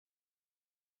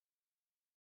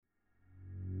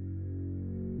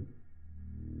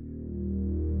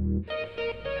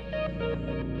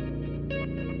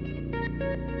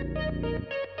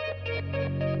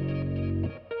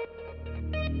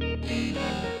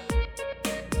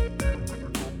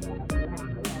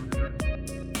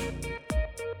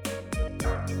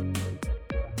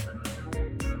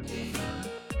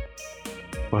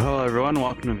Well, hello everyone.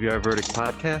 Welcome to VR Verdict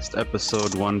Podcast,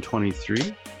 episode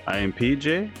 123. I am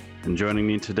PJ, and joining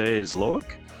me today is Loic.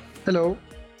 Hello,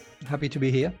 happy to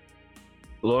be here.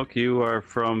 Loic, you are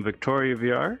from Victoria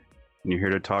VR, and you're here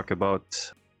to talk about.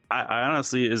 I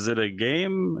honestly, is it a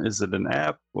game? Is it an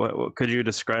app? What could you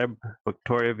describe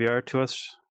Victoria VR to us?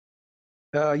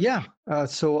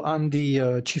 So I'm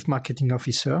the chief marketing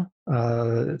officer.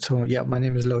 My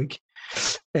name is Loic,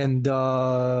 and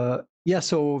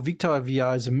so Victoria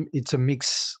VR it's a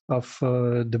mix of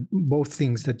the both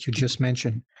things that you just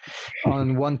mentioned.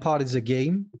 On one part is a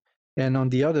game, and on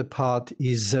the other part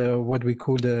is what we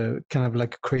call the kind of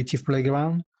like a creative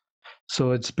playground.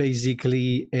 So it's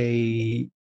basically a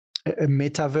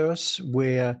metaverse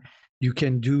where you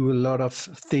can do a lot of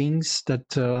things that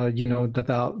that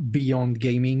are beyond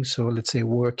gaming. So let's say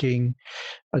working,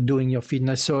 doing your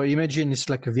fitness. So imagine it's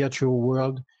like a virtual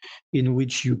world in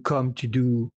which you come to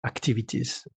do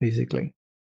activities, basically.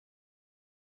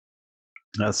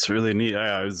 That's really neat.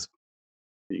 I was,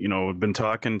 been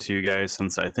talking to you guys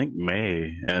since I think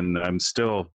May, and I'm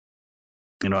still,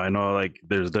 I know like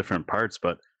there's different parts,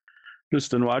 but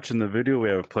just in watching the video we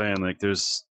have playing, like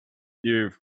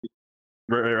you're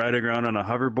riding around on a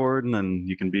hoverboard, and then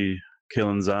you can be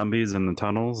killing zombies in the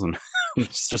tunnels, and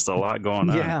it's just a lot going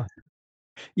on.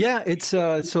 Yeah, it's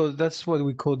so that's what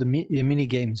we call the mini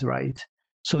games, right?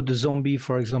 So the zombie,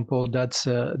 for example, that's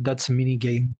a mini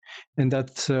game, and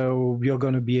that's you're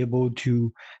going to be able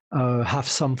to have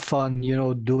some fun,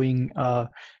 doing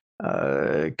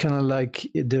kind of like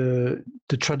the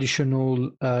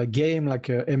traditional game, like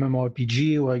a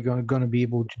MMORPG, where you're going to be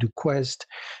able to do quests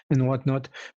and whatnot,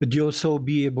 but you also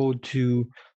be able to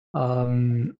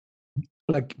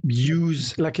like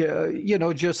use like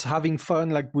just having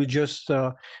fun. Like we're just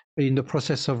in the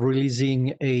process of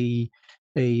releasing a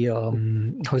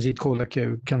how's it called, like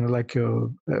a kind of like a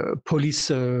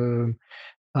police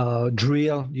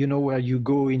drill, where you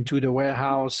go into the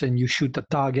warehouse and you shoot the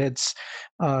targets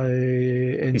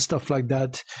and stuff like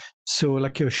that. So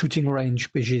like a shooting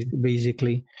range,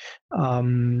 basically.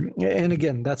 And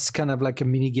again, that's kind of like a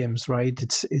mini games, right?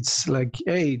 It's like,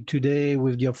 hey, today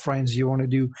with your friends, you want to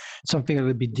do something a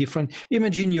little bit different.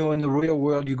 Imagine you're in the real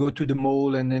world, you go to the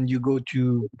mall and then you go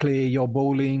to play your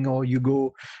bowling, or you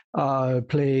go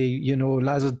play,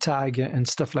 laser tag and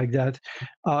stuff like that.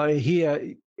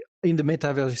 Here in the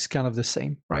metaverse is kind of the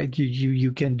same, right?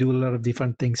 You can do a lot of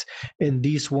different things, and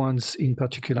these ones in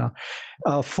particular.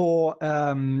 For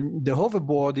the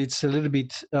hoverboard, it's a little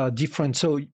bit different.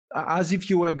 So as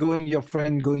if you were your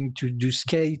friend going to do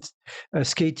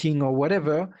skating or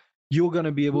whatever, you're going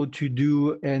to be able to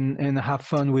do and have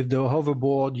fun with the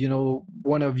hoverboard.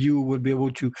 One of you will be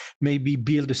able to maybe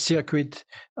build a circuit,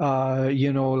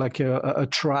 like a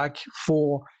track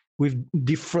with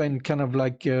different kind of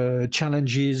like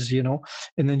challenges, and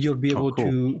then you'll be able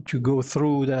to go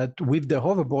through that with the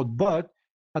hoverboard. But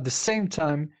at the same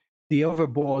time, the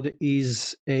hoverboard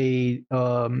is a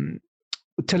not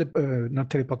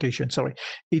teleportation, sorry.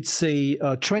 It's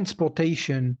a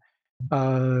transportation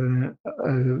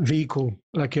vehicle,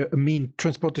 like a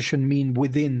transportation mean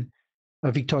within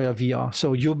Victoria VR.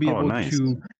 So you'll be able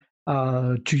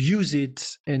to use it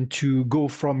and to go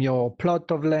from your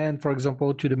plot of land, for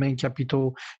example, to the main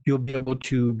capital. You'll be able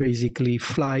to basically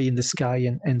fly in the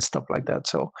sky and stuff like that.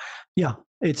 So yeah,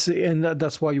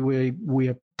 that's why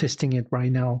we're testing it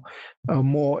right now,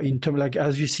 more in terms, like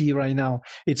as you see right now,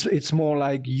 it's more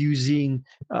like using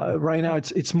right now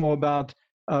it's more about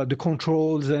the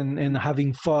controls and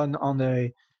having fun on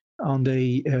a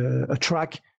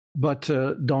track, but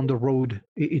down the road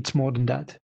it's more than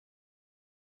that.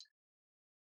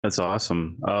 That's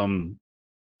awesome.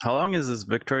 How long has this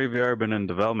Victoria VR been in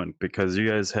development? Because you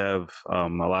guys have a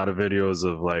lot of videos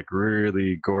of like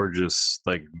really gorgeous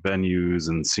like venues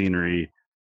and scenery,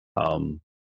 and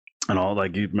all,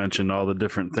 like you mentioned, all the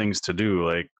different things to do.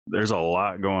 Like there's a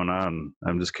lot going on.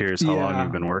 I'm just curious how long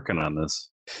you've been working on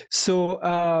this. So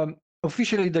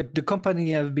officially, the company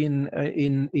has been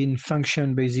in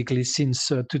function basically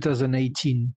since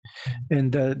 2018,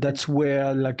 and that's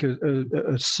where like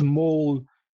a small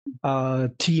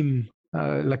team,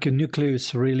 like a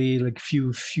nucleus, really, like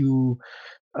few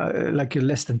like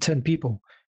less than 10 people.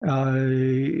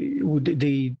 They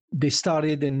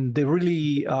started, and they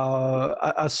really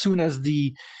as soon as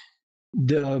the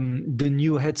the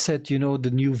new headset, the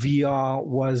new VR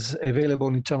was available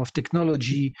in terms of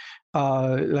technology.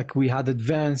 Like we had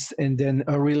advanced, and then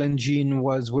Unreal Engine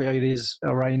was where it is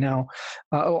right now,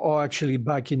 or actually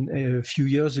back in a few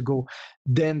years ago.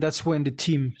 Then that's when the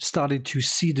team started to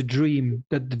see the dream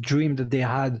that they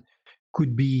had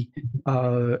could be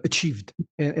achieved,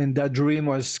 and that dream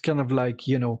was kind of like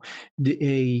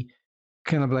a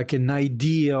kind of like an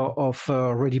idea of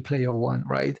Ready Player One,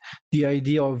 right? The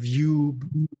idea of you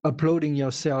uploading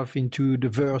yourself into the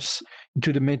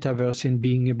metaverse, and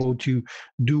being able to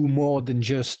do more than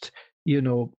just,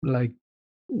 like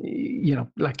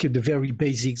like the very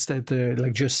basics that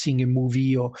like just seeing a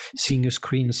movie or seeing a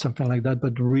screen or something like that,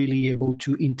 but really able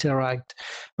to interact,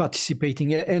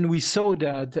 participating. And we saw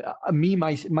that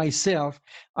myself,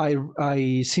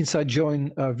 I since I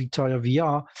joined Victoria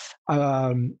VR,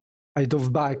 I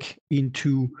dove back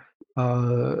into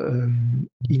the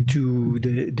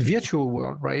virtual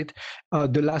world, right?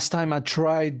 The last time I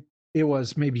tried, it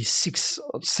was maybe 6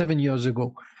 or 7 years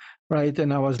ago, right?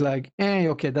 And I was like,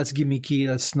 okay, that's gimmicky.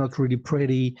 That's not really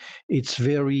pretty. It's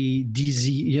very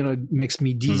dizzy, it makes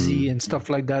me dizzy and stuff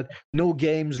like that. No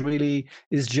games really.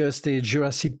 It's just a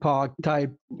Jurassic Park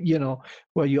type,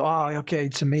 where you are, okay,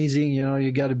 it's amazing.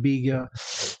 You got a big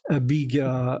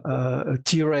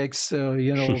T-Rex,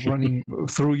 running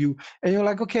through you. And you're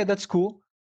like, okay, that's cool.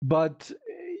 But,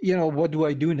 what do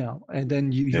I do now? And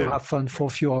then you have fun for a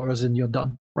few hours and you're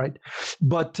done. Right,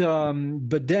 but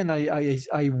then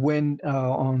I went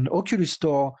on Oculus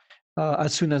Store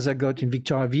as soon as I got in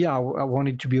Victoria VR. I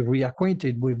wanted to be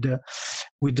reacquainted with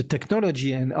the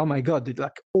technology, and oh my God,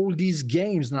 like all these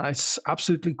games now, it's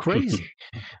absolutely crazy,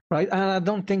 right? And I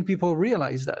don't think people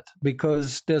realize that,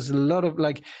 because there's a lot of,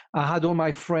 like, I had all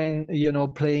my friends,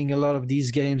 playing a lot of these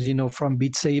games, from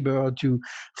Beat Saber to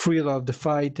Thrill of the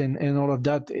Fight and all of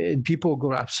that, and people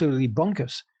go absolutely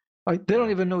bonkers. Right? They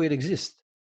don't even know it exists.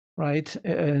 Right,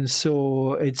 and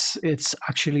so it's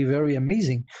actually very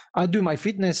amazing. I do my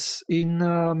fitness in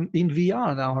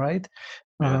VR now, right?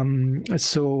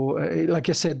 So like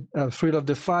I said, Thrill of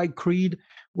the Fight, Creed,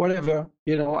 whatever,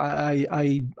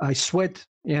 I sweat,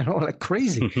 like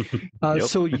crazy.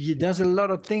 So there's a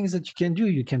lot of things that you can do.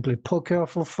 You can play poker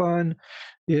for fun,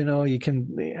 you can,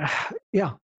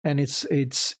 and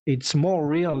it's more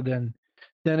real than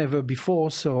ever before.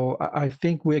 So I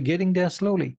think we're getting there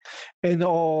slowly. And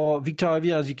Victoria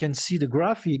VR, as you can see, the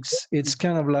graphics, it's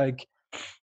kind of like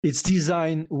it's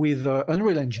designed with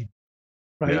Unreal Engine,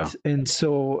 right? Yeah. And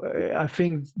so I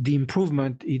think the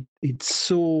improvement, it's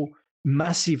so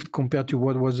massive compared to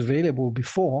what was available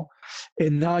before.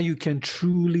 And now you can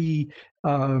truly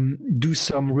do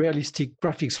some realistic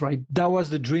graphics, right? That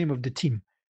was the dream of the team.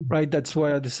 Right, that's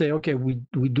why they say, okay, we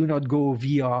do not go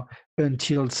VR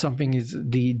until something is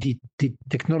the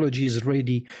technology is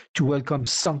ready to welcome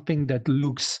something that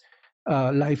looks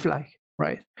lifelike,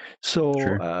 right? So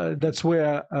sure. That's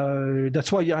why,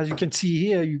 as you can see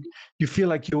here, you feel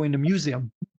like you're in a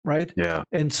museum, right? Yeah.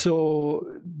 And so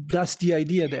that's the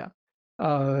idea there.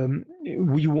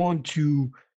 We want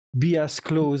to be as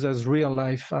close as real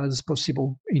life as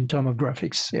possible in terms of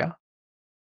graphics. Yeah.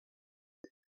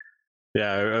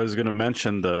 Yeah, I was going to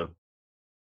mention the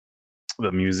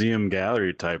museum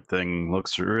gallery type thing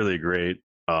looks really great.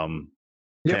 Can't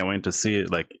wait to see it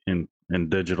like in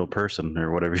digital person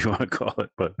or whatever you want to call it.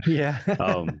 But yeah,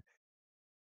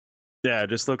 it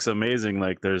just looks amazing.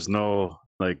 Like there's no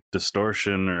like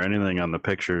distortion or anything on the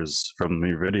pictures from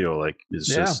the video. Like it's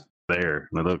just there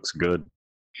and it looks good.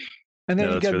 And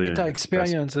then you get really meta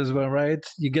experience as well, right?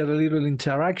 You get a little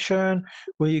interaction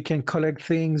where you can collect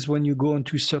things when you go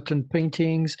into certain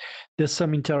paintings. There's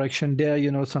some interaction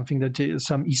there, something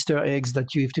some Easter eggs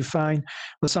that you have to find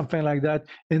or something like that.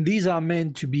 And these are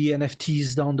meant to be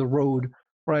NFTs down the road,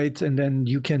 right? And then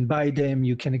you can buy them,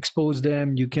 you can expose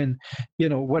them, you can,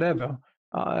 whatever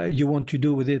you want to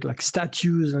do with it, like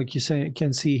statues, like you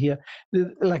can see here,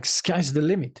 like sky's the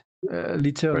limit.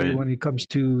 Literally, right. When it comes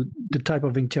to the type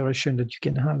of interaction that you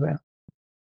can have there.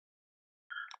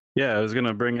 Yeah, I was going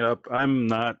to bring it up. I'm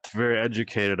not very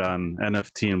educated on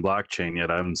NFT and blockchain yet.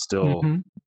 I'm still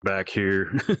back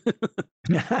here.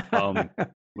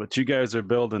 But you guys are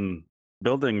building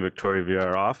Victoria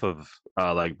VR off of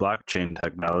like blockchain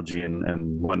technology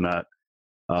and whatnot.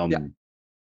 I don't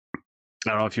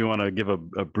know if you want to give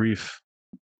a brief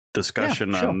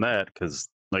discussion on that, because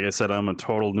like I said, I'm a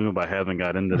total noob. I haven't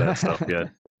got into that stuff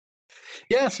yet.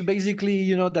 Yes,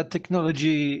 basically, that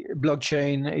technology,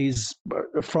 blockchain, is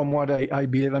from what I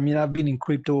believe. I mean, I've been in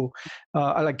crypto,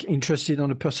 I like interested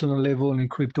on a personal level in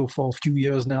crypto for a few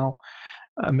years now.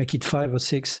 I make it 5 or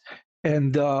 6.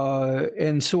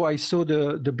 And so I saw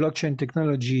the blockchain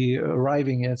technology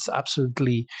arriving. It's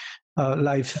absolutely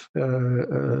life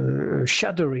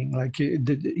shattering. Like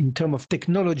in terms of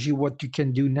technology, what you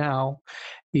can do now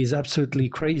is absolutely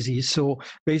crazy. So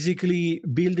basically,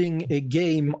 building a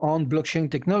game on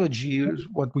blockchain technology is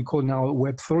what we call now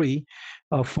Web3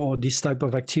 for this type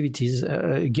of activities,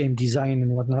 game design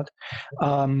and whatnot,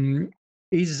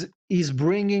 is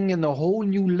bringing in a whole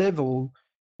new level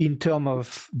in terms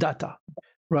of data,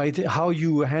 right? How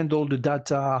you handle the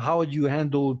data, how you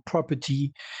handle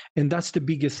property, and that's the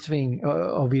biggest thing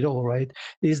of it all, right?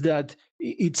 Is that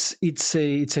it's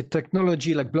a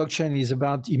technology like blockchain is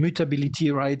about immutability,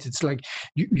 right? It's like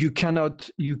you cannot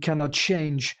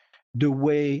change the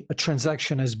way a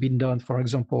transaction has been done, for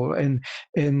example, and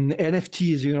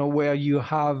NFTs, where you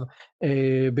have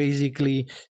basically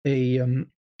a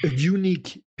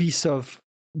unique piece of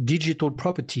digital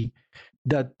property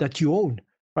that you own,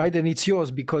 right? And it's yours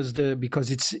because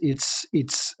it's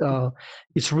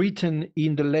written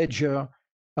in the ledger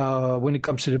when it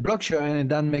comes to the blockchain,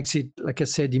 and that makes it, like I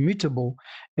said, immutable,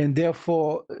 and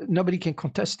therefore nobody can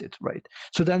contest it, right?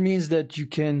 So that means that you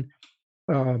can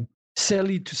sell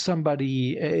it to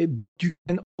somebody. You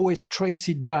can always trace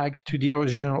it back to the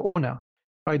original owner,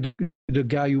 right? The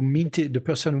guy who minted, the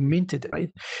person who minted it,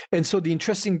 right? And so the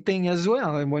interesting thing as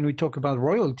well, and when we talk about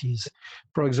royalties,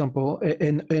 for example,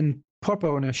 and proper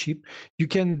ownership, you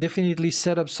can definitely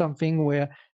set up something where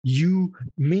you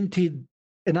minted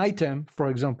an item, for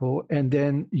example, and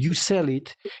then you sell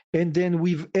it, and then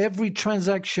with every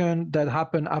transaction that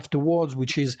happened afterwards,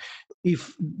 which is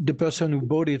if the person who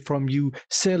bought it from you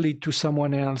sell it to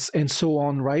someone else and so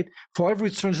on, right? For every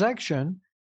transaction,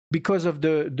 because of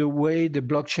the way the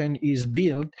blockchain is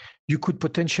built, you could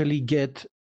potentially get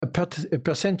a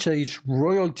percentage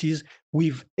royalties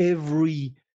with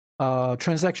every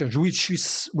transaction,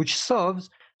 which solves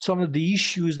some of the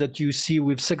issues that you see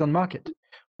with second market,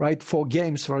 right? For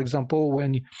games, for example,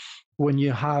 when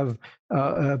you have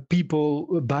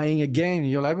people buying a game,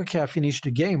 you're like, okay, I finished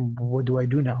the game. What do I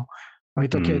do now?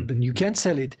 Right? Okay, then you can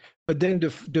sell it. But then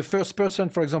the first person,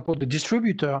 for example, the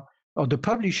distributor or the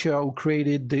publisher who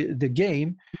created the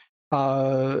game,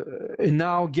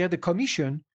 now get a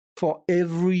commission for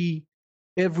every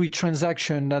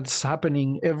transaction that's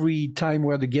happening every time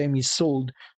where the game is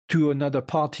sold to another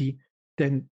party.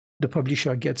 Then the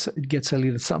publisher gets a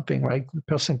little something, right? The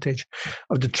percentage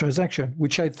of the transaction,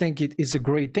 which I think it is a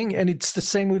great thing, and it's the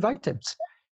same with items,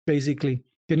 basically.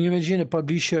 Can you imagine a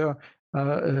publisher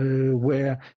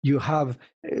where you have,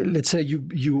 let's say,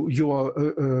 you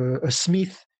are a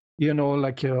smith,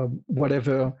 like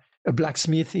whatever, a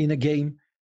blacksmith in a game,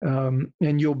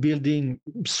 and you're building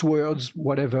swords,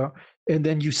 whatever, and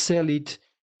then you sell it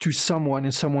to someone,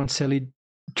 and someone sell it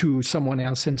to someone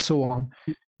else, and so on.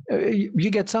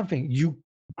 You get something. You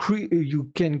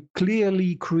can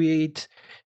clearly create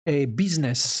a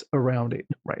business around it,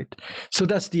 right? So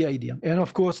that's the idea. And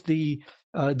of course,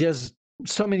 there's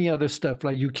so many other stuff,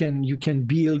 like you can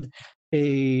build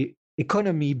a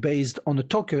economy based on a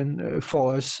token.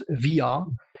 For us, VR,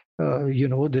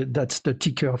 that's the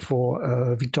ticker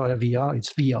for Victoria VR.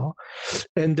 It's VR,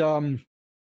 and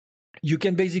you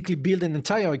can basically build an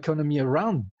entire economy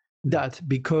around that,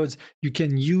 because you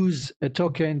can use a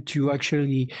token to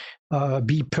actually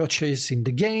be purchased in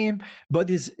the game. But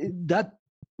is that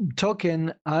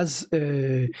token, as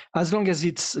long as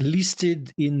it's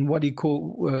listed in what you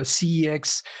call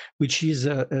CEX, which is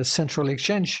a central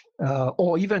exchange,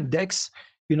 or even DEX,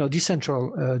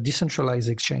 decentralized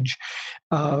exchange.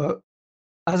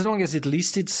 As long as it's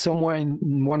listed somewhere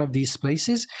in one of these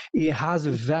places, it has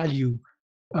a value,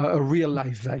 a real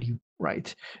life value,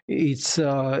 right?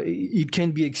 It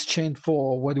can be exchanged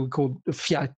for what we call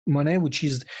fiat money, which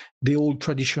is the old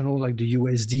traditional, like the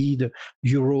USD, the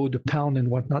euro, the pound, and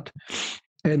whatnot.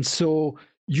 And so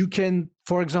you can,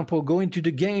 for example, go into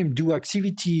the game, do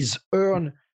activities,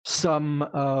 earn some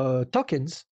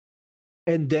tokens,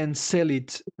 and then sell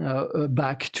it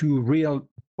back to real,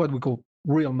 what we call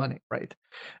real money, right?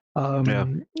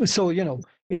 So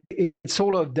it's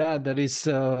all of that is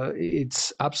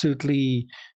it's absolutely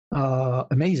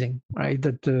amazing, right?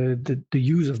 That the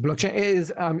use of blockchain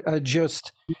is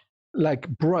just like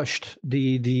brushed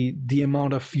the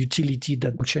amount of utility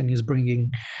that blockchain is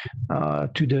bringing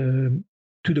to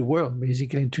the world,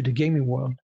 basically, to the gaming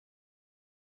world.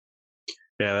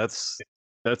 Yeah,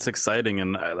 that's exciting,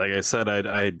 and like I said,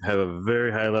 I have a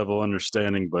very high level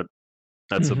understanding, but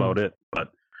that's about it. But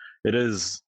it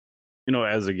is,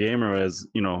 as a gamer,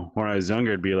 when I was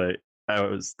younger, it'd be like,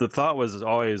 the thought was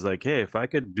always like, hey, if I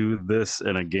could do this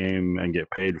in a game and get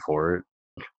paid for it,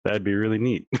 That'd be really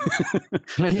neat.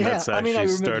 And Yeah, that's I mean, I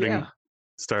actually remember. Yeah,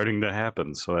 starting to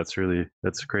happen. So that's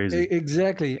crazy.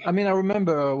 exactly. I mean, I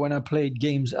remember when I played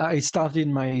games. I started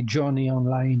my journey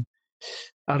online.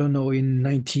 I don't know, in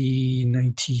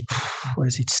 1990,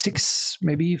 was it six,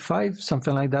 maybe five,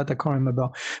 something like that. I can't remember.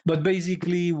 But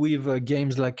basically, with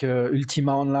games like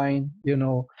Ultima Online,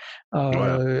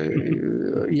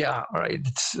 Oh, yeah, right.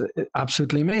 It's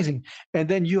absolutely amazing. And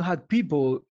then you had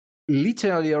people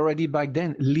literally already back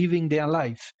then living their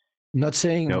life. Not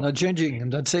saying, yeah. not changing. I'm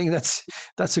not saying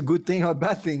that's a good thing or a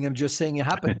bad thing. I'm just saying it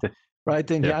happened. Yep.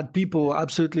 Right. And you Yeah. had people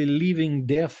absolutely living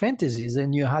their fantasies,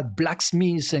 and you had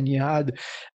blacksmiths, and you had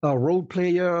role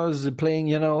players playing,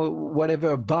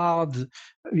 whatever, bards.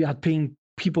 You had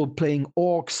people playing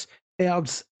orcs,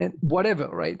 elves, and whatever,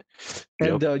 right?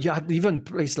 And Yep. you had even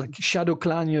places like Shadow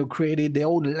Clan, created their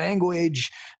own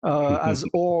language as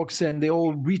orcs and their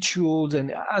own rituals, and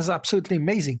that's absolutely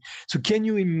amazing. So can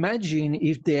you imagine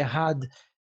if they had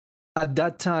at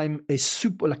that time a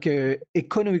super like a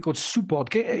economical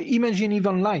support? Imagine EVE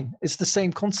Online, it's the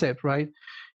same concept, right?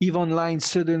 EVE Online,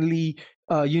 suddenly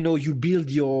you build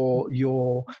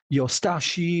your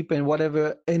starship and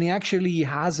whatever, and it actually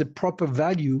has a proper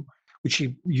value, which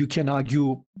you can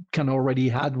argue can already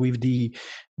had with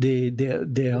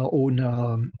their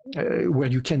own where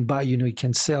you can buy, you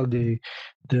can sell the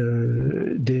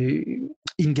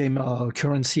in-game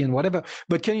currency and whatever.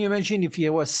 But can you imagine if it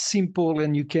was simple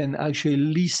and you can actually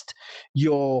list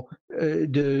your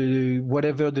the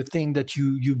whatever the thing that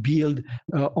you build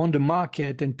on the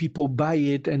market, and people buy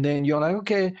it, and then you're like,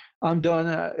 okay, I'm done.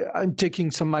 I'm taking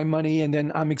some of my money, and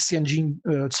then I'm exchanging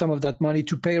some of that money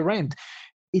to pay rent.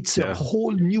 It's a Yeah.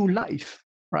 whole new life,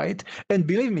 right? And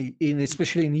believe me,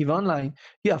 especially in EVE Online,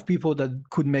 you have people that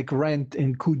could make rent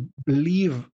and could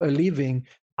live a living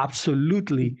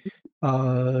absolutely,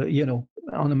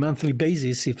 on a monthly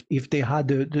basis if they had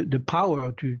the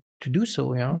power to do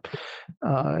so,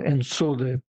 and so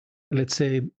let's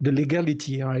say the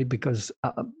legality, right? Because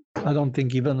I don't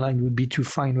think EVE Online would be too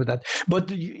fine with that. But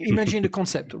imagine the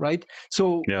concept, right?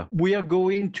 So Yeah. we are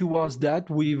going towards that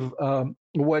with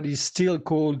what is still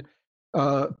called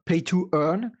pay to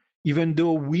earn, even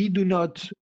though we do not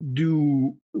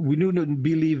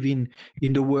believe in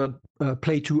the word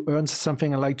play to earn.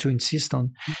 Something I like to insist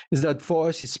on is that for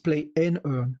us it's play and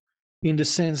earn, in the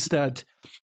sense that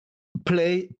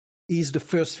play is the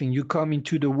first thing. You come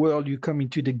into the world, you come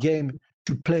into the game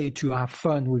to play, to have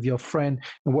fun with your friend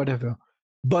and whatever.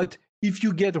 But if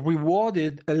you get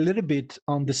rewarded a little bit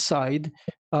on the side,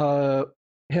 hell,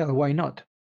 why not?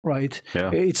 Right?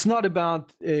 Yeah. It's not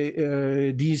about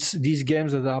these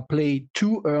games that are played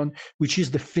to earn, which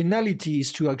is the finality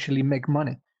is to actually make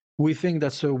money. We think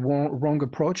that's a wrong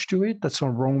approach to it. That's a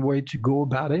wrong way to go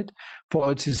about it. For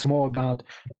us, it's more about,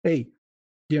 hey,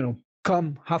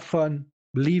 come have fun,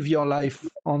 live your life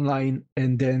online,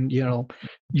 and then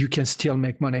you can still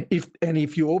make money.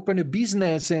 If you open a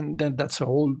business, and then that's a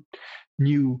whole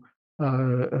new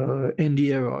in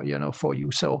the era, for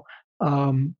you. So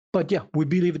but yeah, we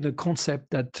believe in the concept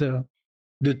that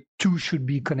the two should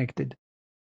be connected.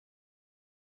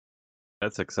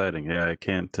 That's exciting. Yeah, I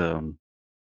can't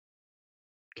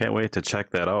wait to check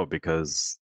that out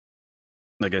because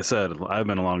like I said, I've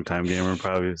been a long time gamer,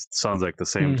 probably sounds like the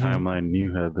same timeline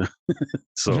you have.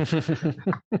 So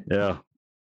yeah.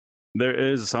 There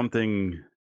is something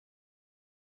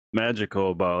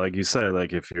magical about, like you said,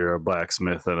 like if you're a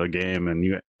blacksmith at a game and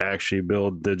you actually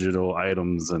build digital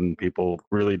items and people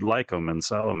really like them and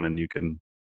sell them, and you can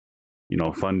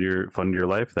fund your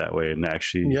life that way and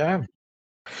actually Yeah,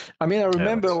 I mean, I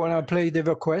remember it's when I played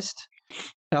EverQuest,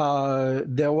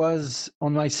 there was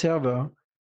on my server,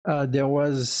 there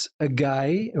was a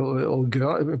guy or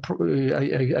girl,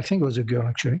 I think it was a girl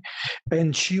actually,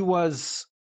 and she was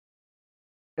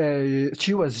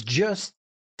just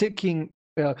taking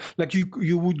like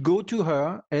you would go to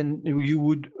her and you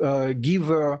would give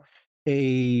her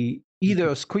either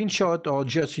a screenshot or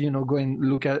just go and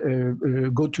look at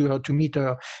go to her to meet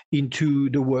her into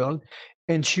the world,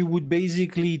 and she would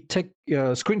basically take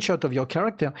a screenshot of your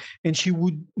character, and she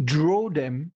would draw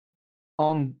them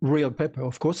on real paper.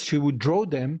 Of course, she would draw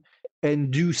them and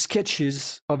do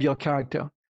sketches of your character,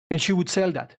 and she would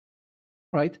sell that,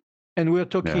 right? And we're yeah.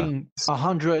 talking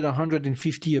 100,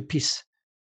 150 a piece,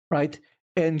 right?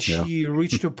 And Yeah. she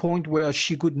reached a point where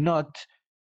she could not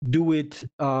do it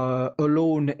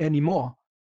alone anymore,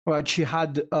 right? She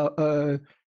had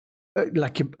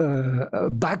like a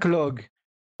backlog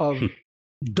of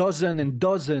dozen and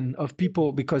dozen of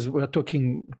people, because we're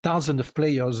talking thousands of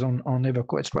players on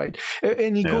EverQuest, right?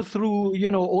 And you go through,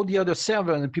 all the other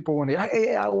server, and people want to,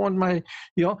 hey, I want my,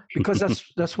 because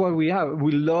that's what we have.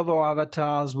 We love our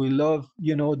avatars. We love,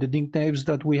 the nicknames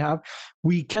that we have.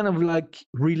 We kind of like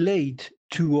relate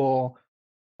to our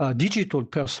digital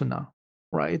persona,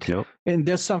 right? Yep. And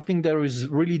there's something that is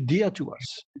really dear to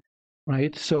us.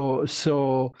 Right.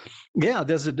 So yeah,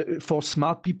 for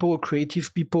smart people,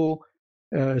 creative people,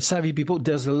 savvy people,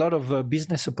 there's a lot of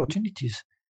business opportunities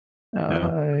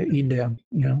in there.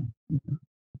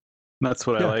 That's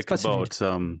what I like about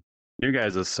you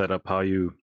guys' setup, how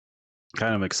you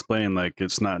kind of explain, like,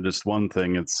 it's not just one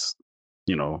thing, it's,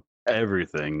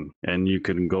 everything. And you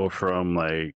can go from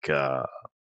like,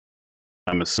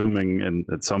 I'm assuming, and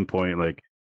at some point, like,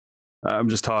 I'm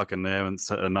just talking, they haven't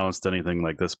announced anything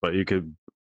like this, but you could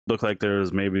look like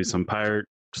there's maybe some pirate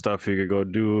stuff you could go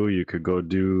do. You could go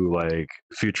do like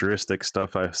futuristic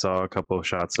stuff. I saw a couple of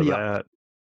shots of that.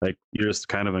 Like, you're just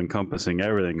kind of encompassing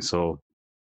everything. So,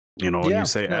 when you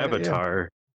say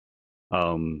Avatar,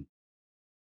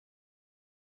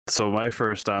 so my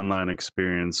first online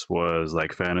experience was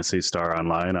like Phantasy Star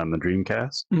Online on the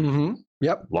Dreamcast. Mm-hmm.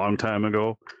 Yep. Long time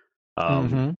ago.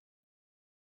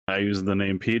 I used the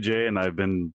name PJ, and I've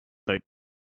been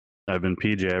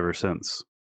PJ ever since.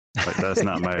 Like, that's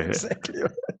not my. Exactly.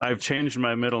 I've changed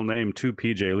my middle name to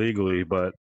PJ legally,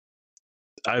 but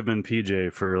I've been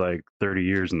PJ for like 30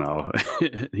 years now.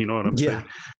 You know what I'm saying?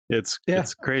 It's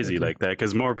crazy like that,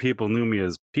 because more people knew me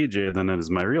as PJ than as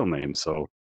my real name. So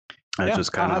that's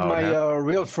just kind of how I had my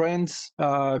real friends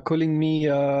calling me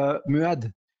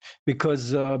Muad,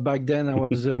 because back then I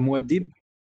was Muad'Dib.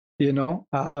 The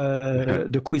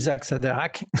Kwisatz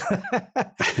Haderach.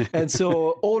 And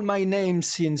so all my names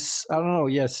since, I don't know,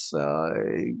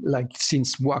 like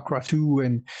since Warcraft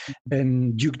 2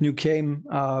 and Duke Nukem,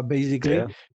 basically,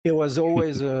 it was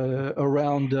always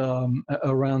around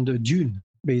Dune,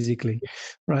 basically,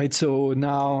 right? So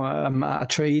now I'm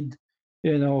Atreid,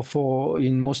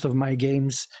 in most of my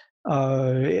games.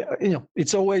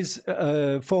 It's always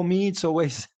for me, it's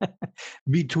always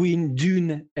between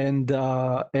Dune and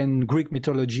Greek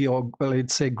mythology, or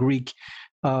let's say Greek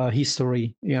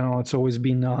history. It's always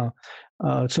been so.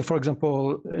 For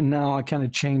example, now I kind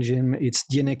of change him. It's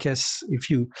Dienekes.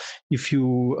 If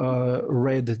you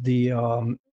read the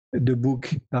book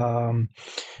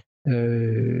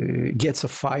Gates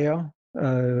of Fire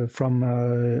from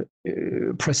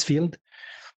Pressfield,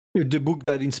 the book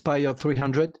that inspired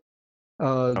 300.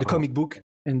 The comic book,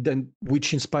 and then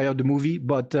which inspired the movie.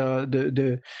 But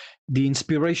the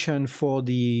inspiration for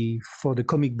the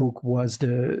comic book was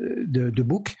the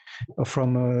book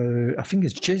from I think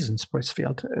it's Jason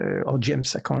Pressfield or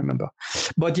James, I can't remember.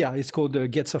 But yeah, it's called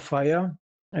Gates of Fire,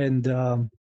 and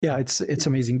it's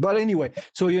amazing. But anyway,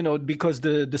 so because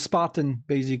the Spartan,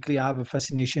 basically, I have a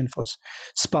fascination for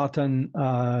Spartan,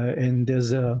 and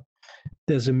there's a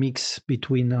mix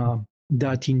between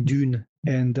that in Dune.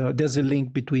 And there's a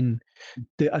link between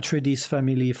the Atreides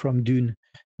family from Dune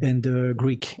and the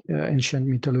Greek ancient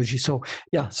mythology. So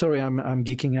yeah, sorry, I'm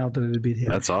geeking out a little bit here.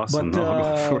 That's awesome.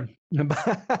 But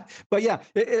yeah,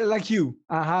 like you,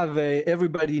 I have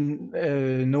everybody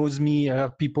knows me. I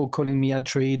have people calling me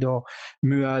Atreid or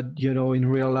Muad, in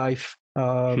real life,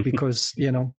 because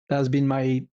that's been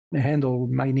my handle,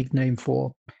 my nickname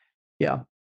for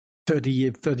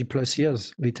 30 plus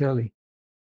years, literally.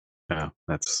 Yeah,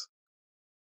 that's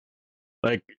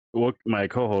like what my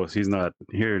co-host. He's not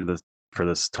here for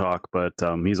this talk, but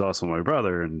he's also my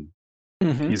brother, and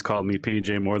he's called me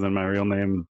PJ more than my real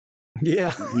name.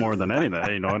 Yeah, more than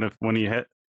anything, And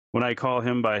when I call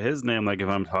him by his name, like if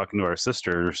I'm talking to our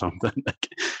sister or something, like,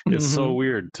 it's so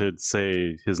weird to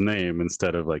say his name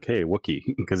instead of like, "Hey, Wookie,"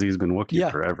 because he's been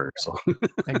Wookie forever. So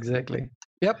exactly.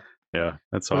 Yep. Yeah,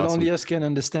 that's awesome. But only us can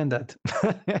understand that.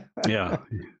 Yeah,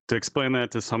 to explain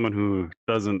that to someone who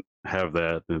doesn't have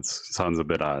that, it sounds a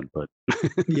bit odd, but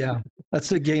yeah, that's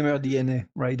the gamer DNA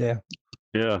right there.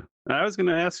 Yeah, I was going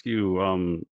to ask you,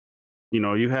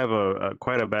 you have a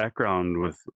quite a background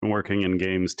with working in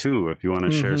games too. If you want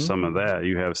to share some of that,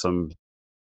 you have a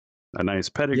nice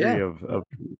pedigree of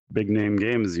big name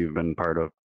games you've been part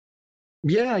of.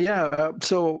 Yeah.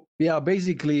 So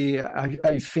basically,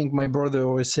 I think my brother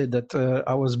always said that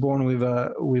I was born with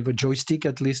a joystick,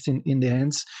 at least in the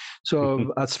hands.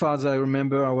 So as far as I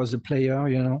remember, I was a player.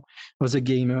 I was a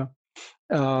gamer.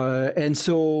 And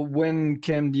so when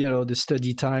came the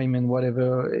study time and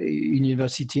whatever,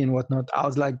 university and whatnot, I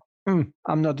was like, I'm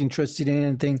not interested in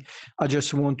anything. I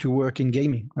just want to work in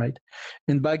gaming, right?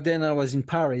 And back then I was in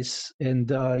Paris, and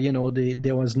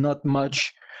there was not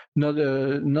much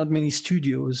not many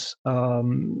studios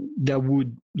that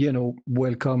would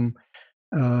welcome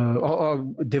or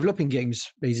developing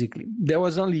games. Basically, there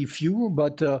was only a few,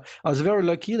 but I was very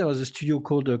lucky. There was a studio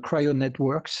called Cryo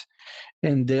Networks,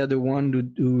 and they're the one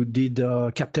who did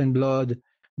Captain Blood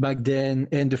back then,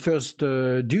 and the first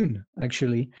Dune,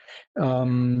 actually.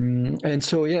 And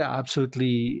so, yeah,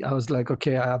 absolutely. I was like,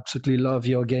 okay, I absolutely love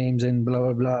your games and blah,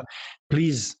 blah, blah.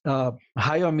 Please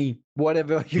hire me,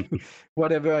 whatever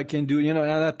I can do, And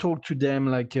I talked to them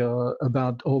like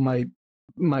about all my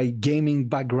gaming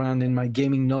background and my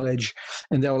gaming knowledge,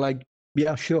 and they were like,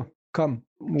 yeah, sure, come,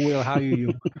 we'll hire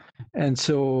you. And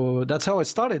so that's how I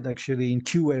started, actually, in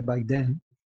QA back then.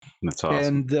 That's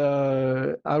awesome. And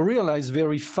I realized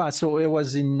very fast. So it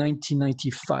was in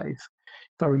 1995, if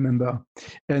I remember.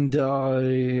 And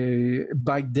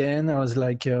back then, I was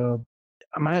like,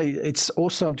 it's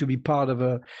awesome to be part of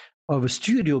a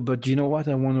studio, but you know what?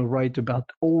 I want to write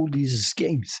about all these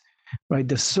games. Right,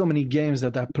 there's so many games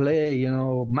that I play,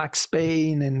 Max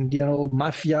Payne and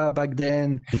Mafia back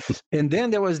then, and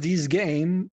then there was this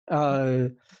game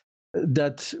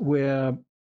that were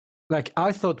like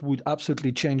I thought would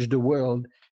absolutely change the world,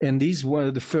 and these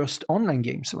were the first online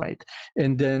games, right?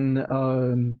 And then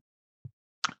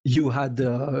you had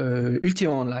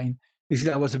Ultima Online.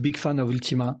 I was a big fan of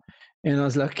Ultima, and I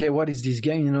was like, okay, what is this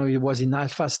game? It was in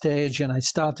alpha stage, and I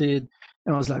started,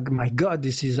 and I was like, my God,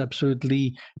 this is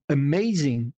absolutely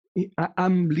amazing.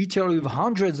 I'm literally with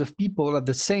hundreds of people at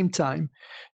the same time,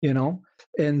 and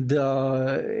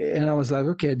I was like,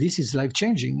 okay, this is life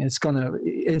changing. It's gonna.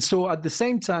 And so at the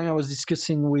same time, I was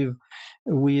discussing with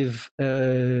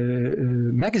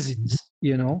magazines,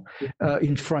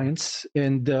 in France,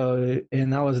 and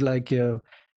I was like, I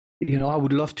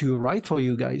would love to write for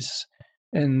you guys.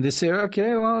 And they say,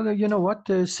 okay, well, you know what?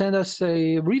 Send us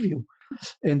a review,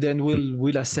 and then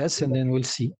we'll assess, and then we'll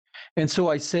see. And so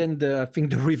I sent, I think,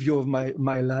 the review of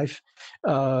my life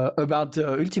about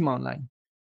Ultima Online.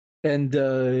 And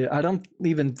I don't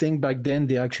even think back then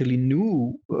they actually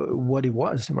knew what it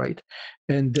was, right?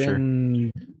 And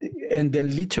then,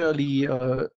 literally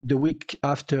the week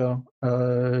after,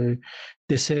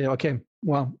 they say, okay,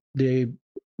 well, they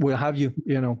will have you,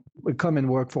 come and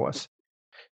work for us.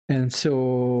 And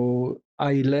so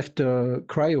I left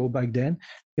Cryo back then,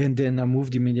 and then I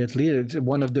moved immediately. It's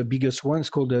one of the biggest ones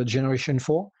called Generation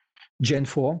 4, Gen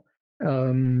 4.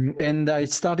 And I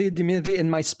started immediately,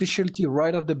 and my specialty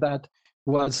right off the bat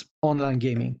was online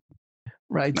gaming,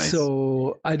 right? Nice.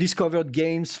 So I discovered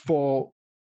games for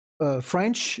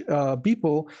French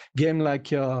people, game like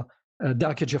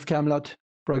Dark Age of Camelot,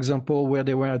 for example, where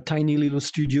they were a tiny little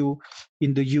studio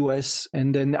in the US.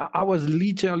 And then I was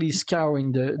literally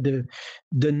scouring the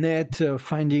net,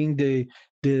 finding the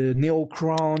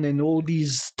Neocron and all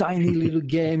these tiny little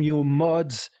game,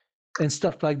 mods and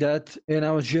stuff like that. And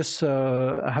I was just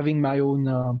having my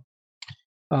own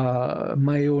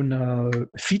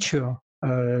feature,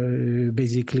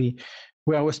 basically,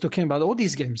 where I was talking about all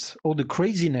these games, all the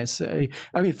craziness. I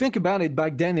mean, think about it.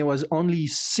 Back then, it was only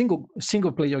single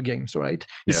player games, right?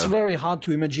 It's very hard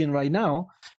to imagine right now,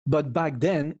 but back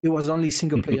then it was only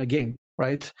single player game,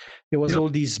 right? There was all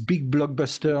these big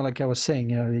blockbuster, like I was saying,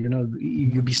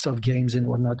 Ubisoft games and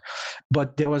whatnot,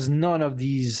 but there was none of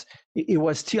these. It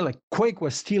was still like Quake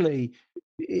was still a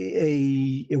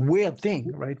weird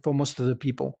thing, right, for most of the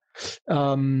people.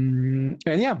 And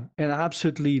I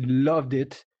absolutely loved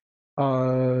it.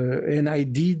 And I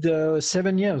did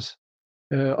 7 years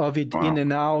of it. Wow. In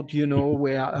and out,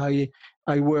 where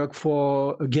I worked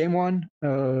for Game One,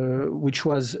 which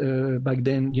was back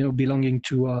then, belonging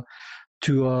to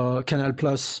Canal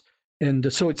Plus,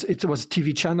 and so it was a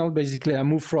TV channel. Basically, I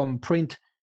moved from print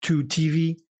to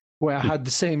TV, where I had the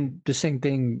same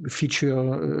thing, feature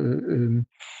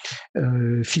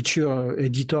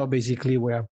editor, basically,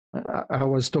 where I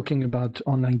was talking about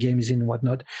online games and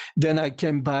whatnot. Then I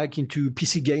came back into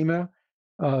PC Gamer,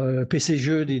 PC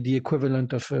Jeux, the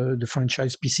equivalent of the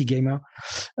franchise PC Gamer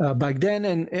back then.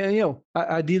 And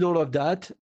I did all of that.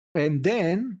 And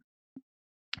then,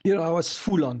 I was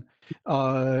full on.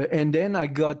 And then I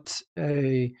got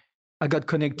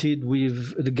connected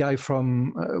with the guy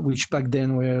from which back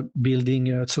then were building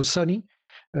Sony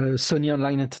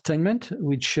Online Entertainment,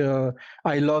 which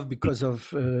I love because of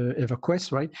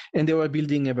EverQuest, right? And they were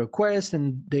building EverQuest,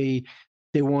 and they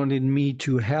wanted me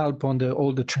to help on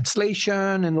all the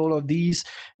translation and all of these.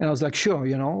 And I was like, sure,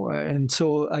 And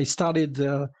so I started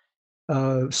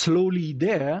slowly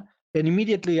there, and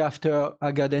immediately after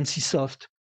I got NCSoft,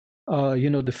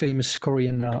 the famous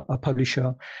Korean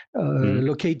publisher,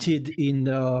 located in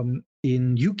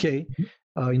UK,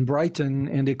 in Brighton,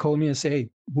 and they called me and say, hey,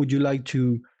 would you like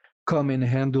to come and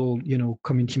handle,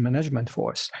 community management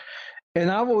for us. And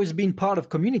I've always been part of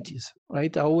communities,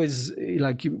 right? I always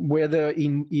like, whether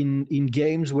in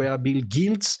games where I build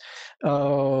guilds,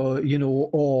 or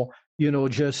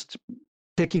just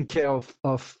taking care of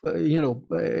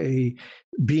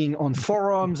being on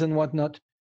forums and whatnot.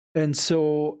 And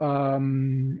so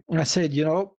I said,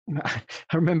 I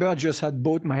remember I just had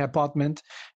bought my apartment,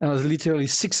 and I was literally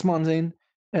 6 months in,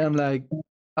 and I'm like,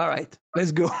 all right,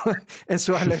 let's go. And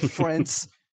so I left France,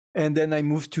 and then I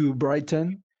moved to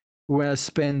Brighton, where I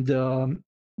spent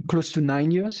close to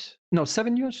 9 years. No,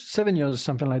 7 years, 7 years,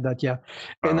 something like that. Yeah.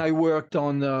 Wow. And I worked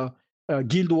on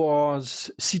Guild Wars,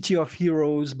 City of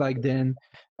Heroes back then.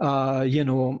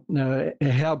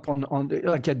 Help on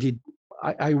like I did.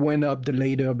 I went up the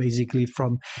ladder basically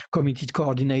from community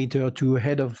coordinator to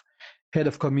head of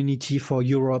community for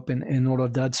Europe and all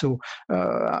of that. So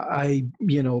I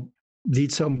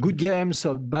did some good games,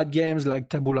 some bad games like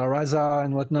Tabula Rasa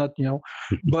and whatnot,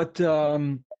 but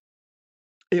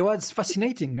it was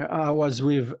fascinating. I was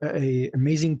with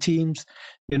amazing teams,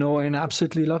 and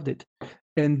absolutely loved it.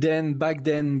 And then back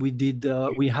then we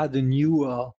had a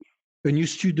new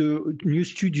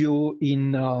studio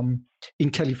in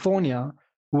California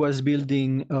who was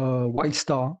building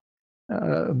Wildstar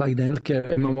back then, like a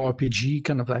MMORPG,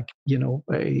 kind of like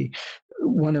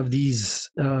one of these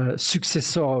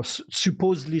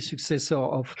supposedly successor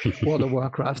of World of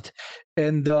Warcraft,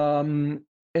 and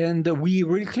we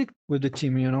really clicked with the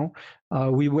team. I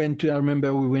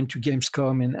remember we went to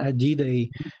Gamescom, and I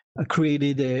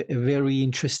created a very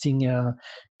interesting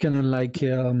kind of like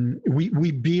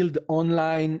we build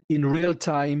online in real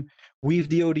time with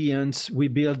the audience. We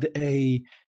build a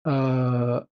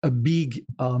big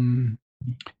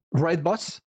raid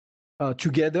boss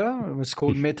together. It was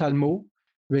called Metalmo.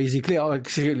 Basically,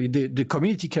 actually, the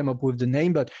community came up with the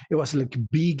name, but it was like a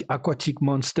big aquatic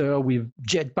monster with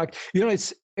jetpack. It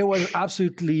was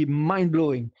absolutely mind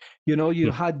blowing.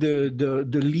 You had the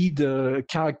lead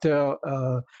character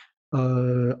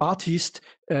artist,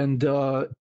 and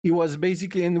it was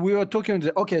basically, and we were talking.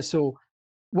 Okay, so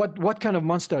what kind of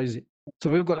monster is it? So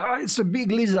we've got, it's a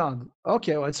big lizard.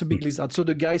 Okay, well, it's a big lizard. So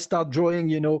the guy start drawing,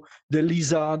 the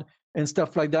lizard and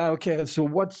stuff like that. Okay, so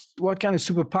what kind of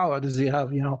superpower does he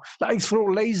have? Like throw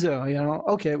laser.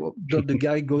 Okay, well, the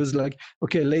guy goes like,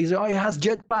 okay, laser. Oh, he has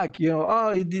jetpack.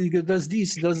 Oh, he does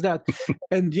this, does that,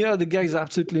 and the guy is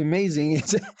absolutely amazing.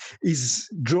 He's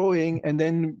drawing, and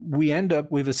then we end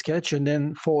up with a sketch, and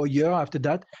then for a year after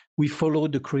that, we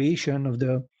followed the creation of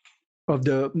the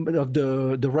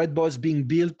red boss being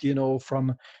built,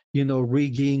 from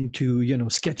rigging to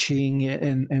sketching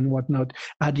and whatnot,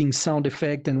 adding sound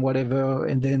effect and whatever,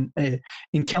 and then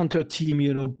encounter team,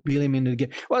 build him in the game.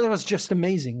 Well, it was just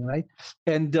amazing, right?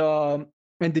 And the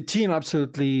team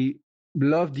absolutely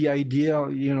loved the idea,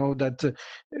 that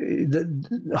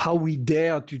how we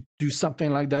dare to do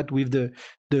something like that with the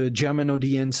German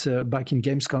audience back in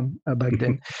Gamescom back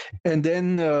then. And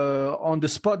then on the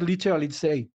spot, literally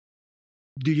say,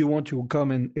 do you want to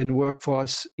come and work for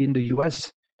us in the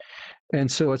US?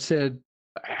 And so I said,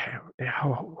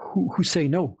 who say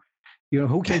no?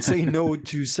 Who can say no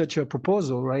to such a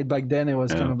proposal, right? Back then it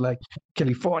was kind of like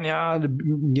California,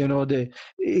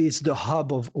 it's the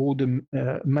hub of all the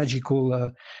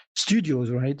magical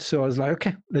studios, right? So I was like,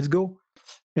 okay, let's go.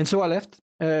 And so I left,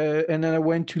 and then I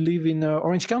went to live in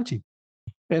Orange County,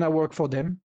 and I worked for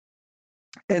them.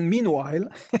 And meanwhile,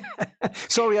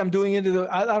 sorry, I'm doing it.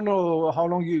 I don't know how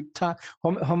long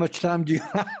how much time do you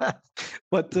have,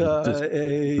 but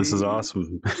this is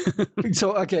awesome.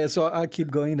 So I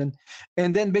keep going,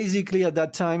 and then basically at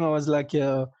that time I was like,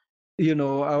 I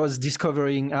was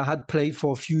discovering. I had played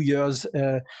for a few years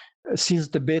since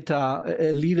the beta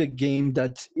a little game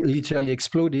that literally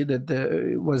exploded.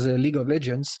 That was a League of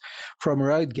Legends from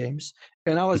Riot Games.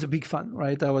 And I was a big fan,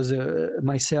 right? I was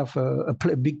myself a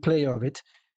big player of it.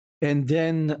 And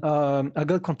then I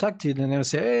got contacted, and I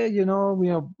said, hey, we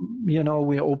are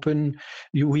open.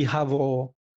 We have our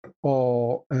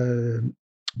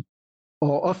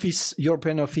office,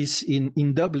 European office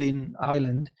in Dublin,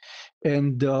 Ireland,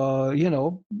 and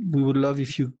we would love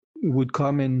if you would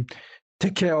come and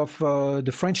take care of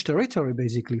the French territory,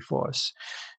 basically, for us.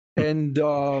 And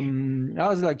I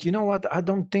was like, you know what? I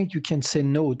don't think you can say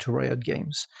no to Riot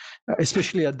Games,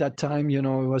 especially at that time. It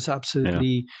was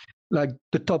absolutely like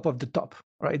the top of the top,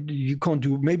 right? You can't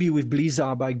do, maybe with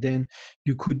Blizzard back then,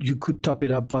 you could top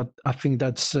it up, but I think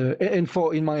that's and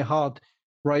in my heart,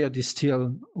 Riot is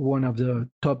still one of the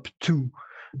top 2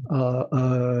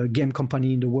 game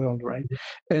company in the world, right?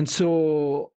 And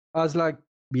so I was like,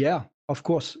 yeah, of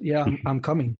course, yeah, I'm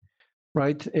coming,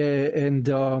 right? And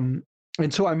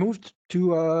And so I moved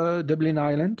to Dublin,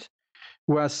 Ireland,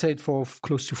 where I stayed for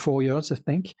close to 4 years, I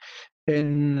think.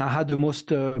 And I had the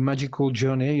most magical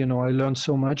journey. You know, I learned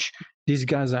so much. These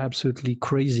guys are absolutely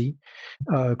crazy,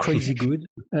 crazy good.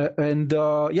 And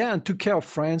took care of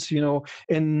friends, you know,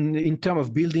 and in terms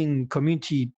of building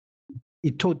community,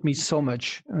 it taught me so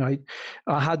much, right?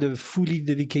 I had a fully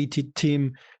dedicated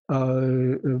team,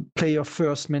 player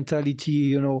first mentality,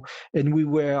 you know, and we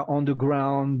were on the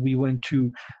ground. We went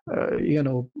to,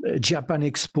 Japan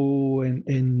Expo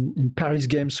and Paris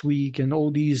Games Week and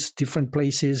all these different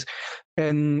places.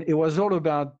 And it was all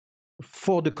about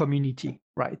for the community,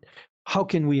 right? How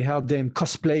can we help them?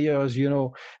 Cosplayers, you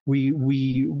know,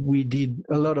 we did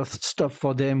a lot of stuff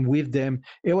for them, with them.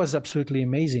 It was absolutely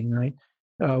amazing, right?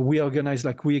 We organized,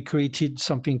 like, we created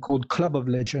something called Club of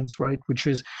Legends, right, which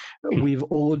is with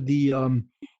all the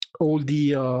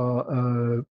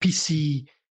PC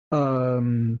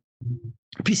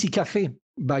PC cafe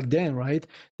back then, right?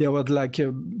 There was like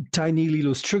a tiny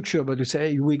little structure, but we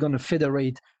say, hey, we're going to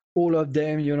federate all of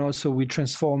them, you know. So we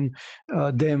transformed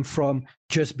them from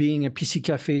just being a PC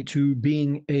cafe to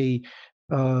being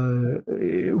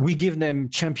we give them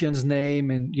champions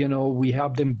name, and you know, we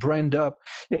help them brand up.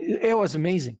 It was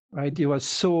amazing, right? It was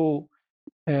so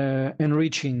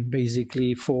enriching,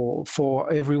 basically,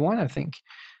 for everyone, I think.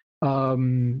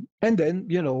 And then,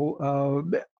 you know,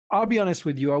 I'll be honest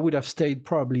with you, I would have stayed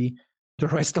probably the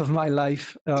rest of my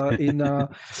life in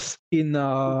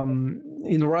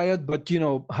Riot, but you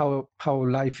know how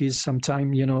life is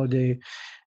sometimes. You know,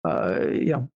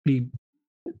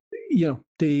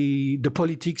 the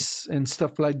politics and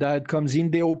stuff like that comes in.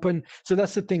 They open, so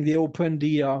that's the thing. They open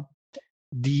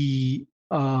the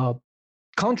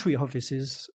country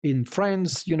offices in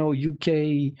France, you know,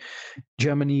 UK,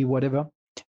 Germany, whatever.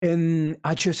 And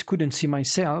I just couldn't see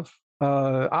myself.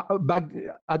 Back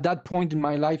at that point in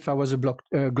my life, I was a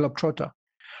globetrotter,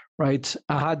 right?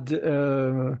 I had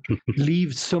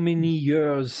lived so many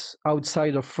years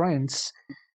outside of France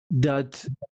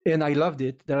and I loved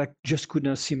it, that I just could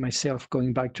not see myself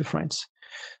going back to France,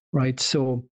 right?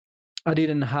 So I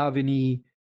didn't have any,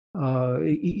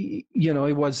 you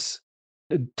know,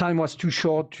 time was too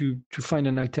short to find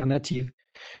an alternative.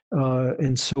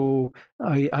 And so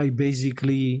I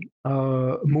basically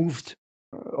moved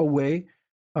away,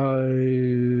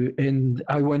 and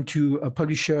I went to a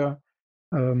publisher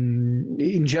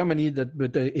in Germany,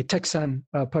 but a Texan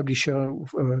publisher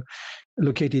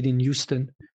located in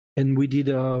Houston, and we did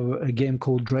a game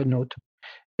called Dreadnought.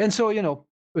 And so, you know,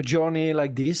 a journey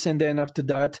like this, and then after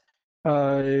that,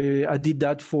 I did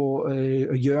that for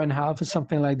a year and a half or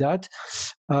something like that.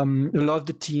 Loved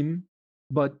the team,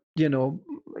 but you know,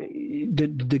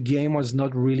 the game was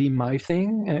not really my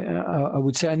thing. I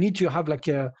would say I need to have like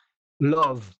a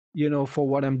love, you know, for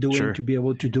what I'm doing, Sure. to be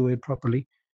able to do it properly.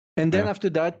 And then Yeah. after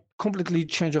that, completely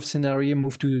change of scenario,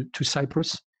 moved to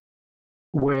Cyprus,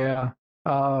 where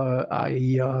I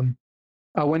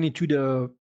went into the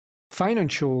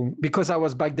financial, because I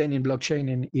was back then in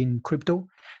blockchain and in crypto.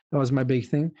 That was my big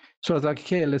thing. So I was like,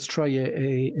 okay, let's try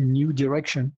a new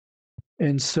direction.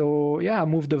 And so, yeah, I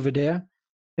moved over there.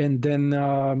 And then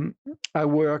I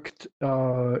worked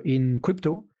in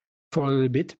crypto for a little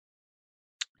bit.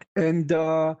 And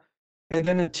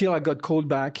then until I got called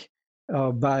back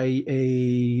by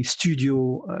a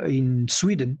studio in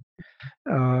Sweden,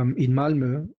 in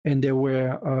Malmö, and they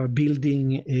were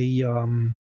building a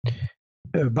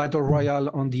battle royale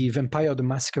on the Vampire the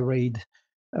Masquerade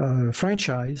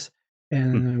franchise,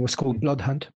 and it was called Blood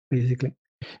Hunt, basically.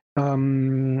 I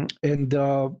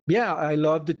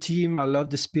love the team. I love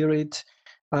the spirit.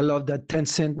 I love that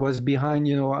Tencent was behind.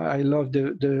 You know, I love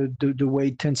the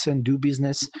way Tencent do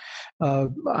business,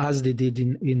 as they did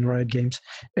in Riot Games.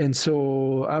 And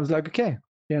so I was like, okay,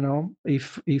 you know,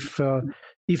 if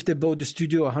they bought the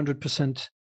studio 100%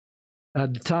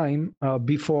 at the time,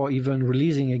 before even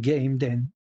releasing a game,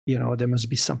 then you know there must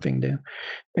be something there.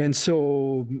 And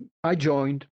so I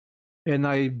joined, and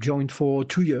I joined for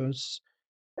 2 years.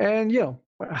 And you know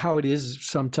how it is.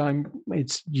 Sometimes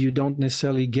you don't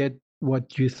necessarily get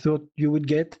what you thought you would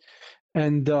get,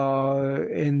 and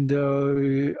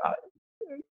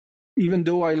even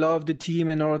though I love the team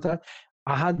and all of that,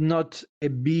 I had not a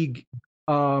big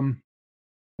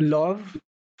love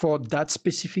for that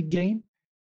specific game.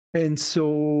 And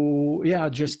so, yeah, I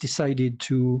just decided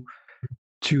to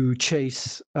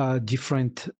chase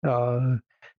different,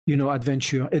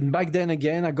 adventure. And back then,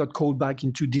 again, I got called back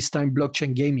into this time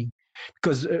blockchain gaming,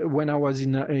 because when I was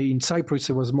in Cyprus,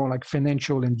 it was more like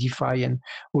financial and DeFi and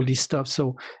all this stuff.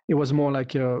 So it was more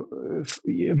like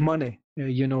money,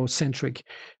 centric.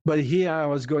 But here I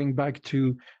was going back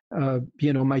to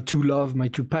my two love, my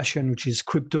two passion, which is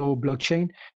crypto, blockchain,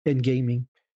 and gaming.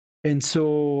 And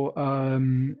so,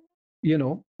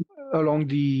 along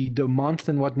the month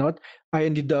and whatnot, I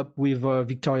ended up with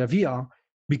Victoria VR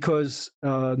because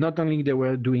not only they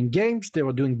were doing games, they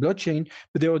were doing blockchain,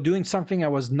 but they were doing something I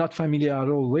was not familiar at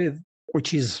all with,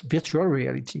 which is virtual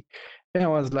reality. And I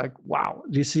was like, wow,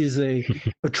 this is a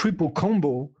triple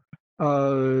combo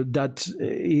that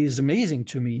is amazing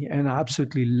to me. And I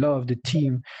absolutely love the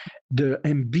team, the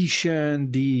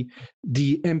ambition, the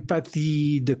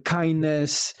empathy, the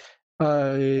kindness.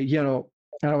 And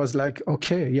I was like,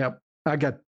 okay, yeah, I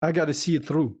got to see it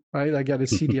through, right? I got to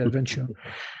see the adventure.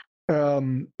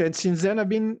 And since then I've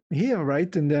been here,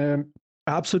 right? And I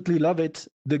absolutely love it.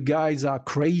 The guys are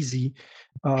crazy.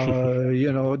 The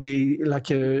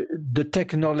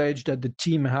tech knowledge that the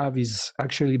team have is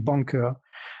actually bonker.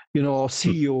 Our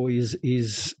CEO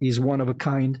is one of a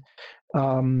kind.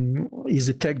 He's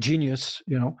a tech genius,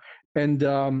 and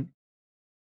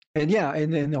yeah,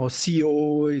 and then our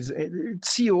CEO is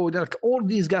CEO. Like all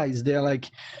these guys, they're like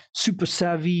super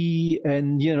savvy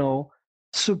and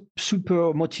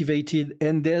super motivated,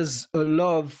 and there's a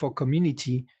love for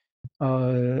community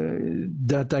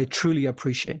that I truly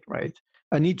appreciate. Right,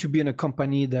 I need to be in a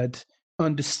company that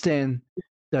understand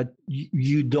that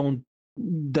you don't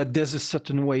that there's a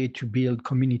certain way to build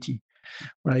community,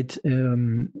 right?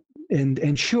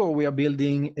 And sure, we are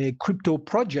building a crypto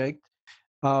project,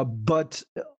 but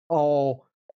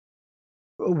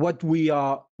what we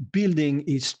are building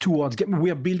is towards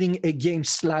we are building a game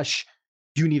slash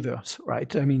universe,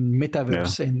 right? I mean,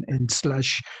 metaverse and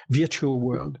slash virtual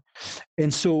world.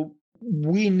 And so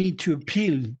we need to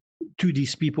appeal to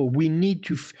these people. We need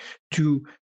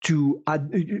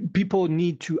people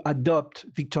need to adopt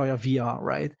Victoria VR,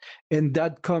 right? And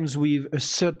that comes with a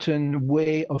certain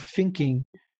way of thinking,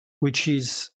 which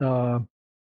is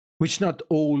which not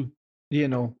all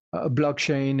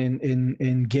blockchain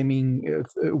and gaming,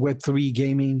 Web3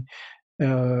 gaming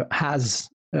has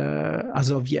as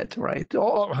of yet, right?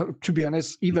 Or to be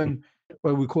honest, even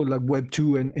what we call like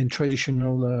Web2 and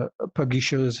traditional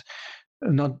publishers,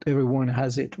 not everyone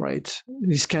has it, right?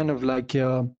 This kind of like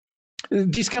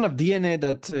this kind of DNA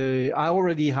that I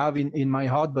already have in my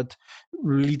heart, but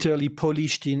literally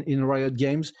polished in Riot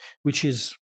Games, which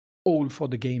is all for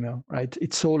the gamer, right?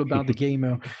 It's all about the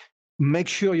gamer. Make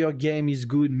sure your game is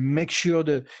good. Make sure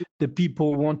the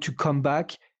people want to come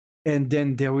back, and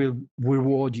then they will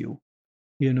reward you,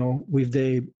 with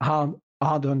the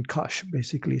hard-earned cash,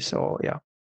 basically. So yeah.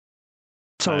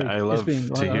 Sorry, I love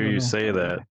to hear you say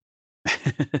that.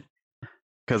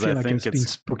 Because I think it's been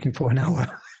speaking for an hour.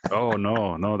 Oh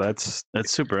no, that's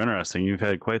super interesting. You've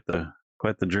had quite the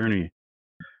journey.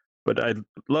 But I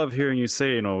love hearing you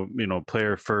say,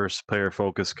 player first, player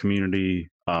focused community.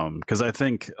 Because I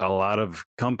think a lot of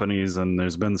companies, and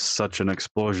there's been such an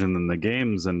explosion in the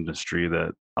games industry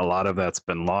that a lot of that's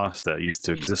been lost that used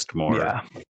to exist more. Yeah.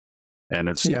 And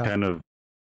it's kind of,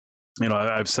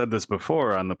 I've said this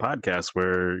before on the podcast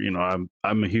where,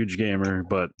 I'm a huge gamer,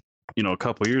 but a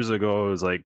couple years ago, it was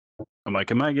like, I'm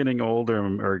like, am I getting older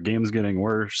or games getting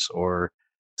worse or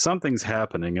something's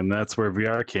happening? And that's where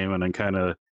VR came in and kind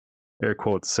of air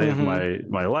quotes saved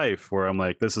my life, where I'm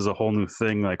like, this is a whole new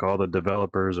thing. Like all the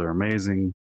developers are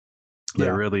amazing.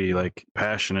 They're really like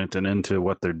passionate and into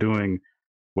what they're doing,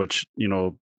 which,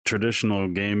 traditional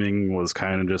gaming was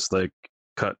kind of just like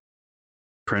cut,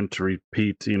 print,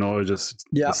 repeat, just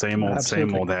the same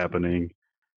old happening.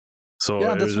 So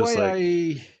yeah, that's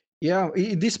why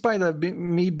despite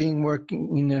me being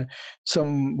working in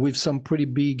with some pretty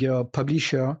big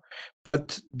publisher,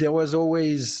 but there was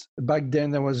always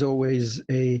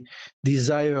a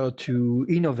desire to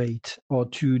innovate or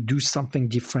to do something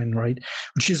different, right?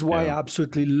 Which is why I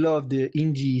absolutely love the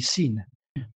indie scene,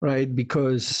 right?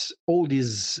 Because all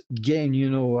these games,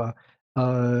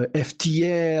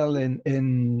 FTL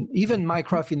and even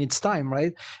Minecraft in its time,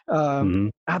 right?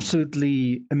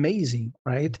 Absolutely amazing,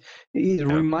 right? It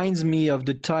reminds me of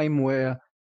the time where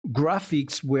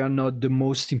graphics were not the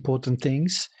most important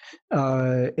things,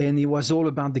 and it was all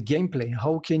about the gameplay.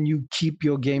 How can you keep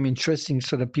your game interesting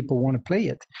so that people want to play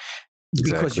it?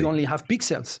 Because you only have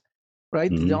pixels,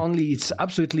 right? It's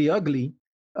absolutely ugly.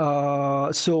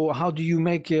 So how do you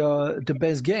make the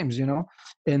best games,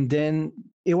 And then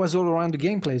it was all around the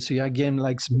gameplay. So you had game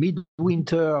like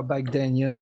Midwinter back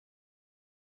then,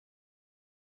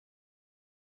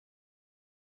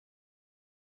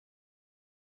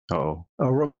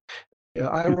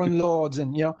 Iron Lords,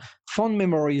 and fond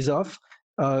memories of.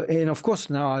 And of course,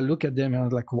 now I look at them and I'm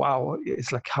like, wow,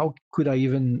 it's like, how could I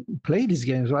even play these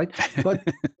games, right? But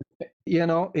you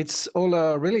know, it's all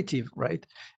relative, right?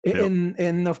 Yep.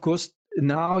 And of course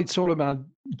now it's all about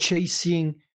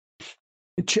chasing.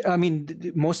 I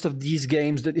mean, most of these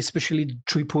games, that especially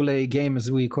AAA game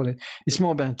as we call it, it's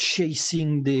more about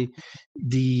chasing the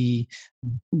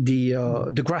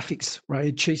graphics,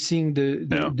 right? Chasing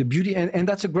the beauty, and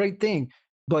that's a great thing.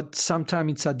 But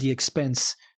sometimes it's at the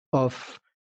expense of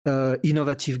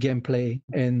innovative gameplay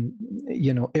and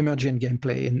emergent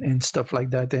gameplay and stuff like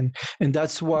that. And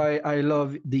that's why I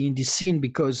love the indie scene,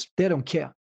 because they don't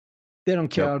care. They don't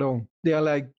care at all. They are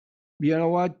like, you know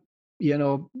what?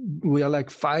 We are like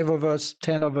 5 of us,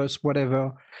 10 of us,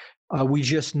 whatever. We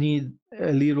just need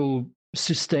a little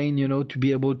sustain, to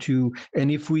be able to.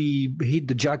 And if we hit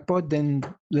the jackpot, then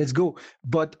let's go.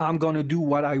 But I'm gonna do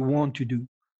what I want to do,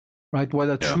 right?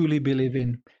 What I truly believe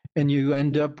in. And you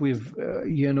end up with,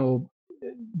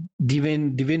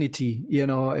 divinity,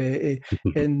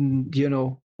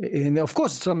 and of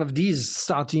course some of these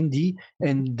start indie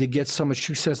and they get so much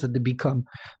success that they become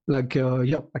like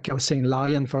like I was saying,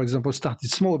 Larian, for example, started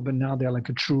small, but now they're like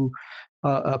a true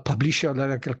publisher,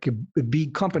 like a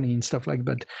big company and stuff like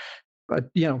that. But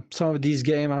some of these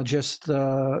games are just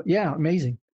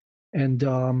amazing. And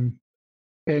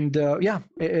and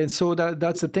so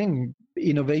that's the thing.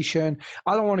 Innovation.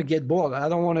 I don't want to get bored. I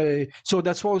don't want to. So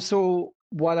that's also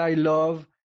what I love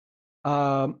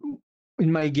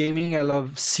in my gaming. I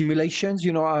love simulations,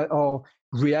 or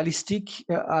realistic,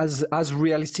 as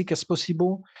realistic as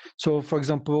possible. So, for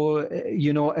example,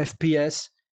 FPS.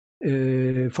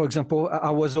 For example,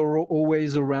 I was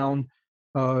always around.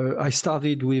 I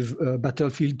started with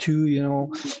Battlefield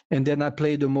 2, and then I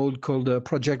played a mode called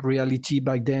Project Reality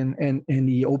back then, and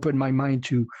he opened my mind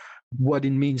to what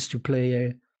it means to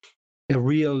play a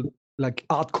real, like,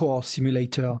 hardcore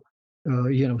simulator,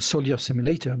 soldier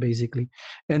simulator basically,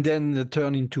 and then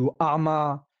turn into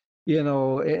Arma, and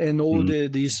all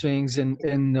these things,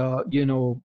 and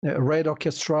Red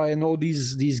Orchestra and all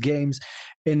these games,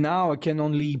 and now I can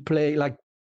only play, like,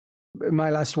 my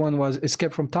last one was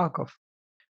Escape from Tarkov.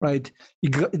 Right,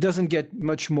 it doesn't get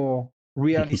much more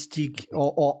realistic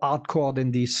or hardcore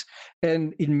than this,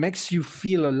 and it makes you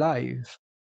feel alive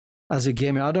as a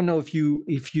gamer. I don't know if you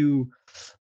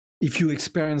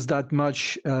experience that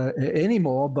much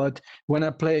anymore, but when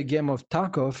I play a game of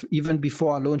Tarkov, even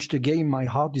before I launch the game, my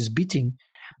heart is beating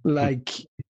like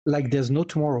there's no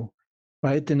tomorrow,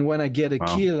 right? And when I get a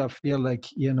kill, I feel like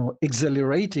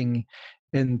exhilarating,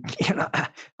 and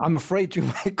I'm afraid to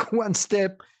make one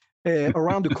step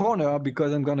around the corner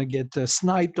because I'm gonna get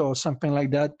sniped or something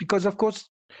like that. Because of course,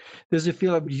 there's a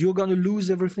feel of you're gonna lose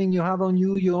everything you have on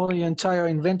you, your entire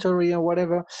inventory and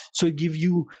whatever. So it gives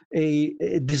you a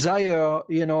desire,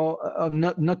 of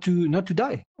not to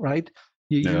die, right?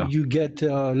 You get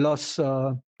loss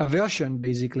aversion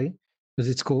basically, as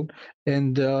it's called,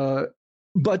 and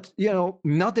but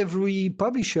not every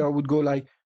publisher would go like,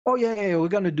 oh yeah, we're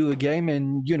gonna do a game,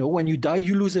 and when you die,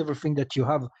 you lose everything that you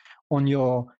have in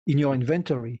your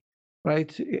inventory,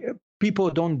 right? People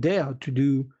don't dare to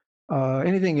do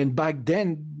anything. And back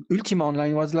then, Ultima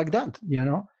Online was like that.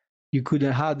 You could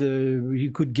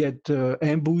you could get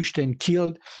ambushed and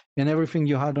killed, and everything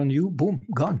you had on you, boom,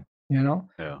 gone.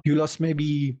 You lost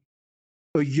maybe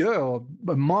a year or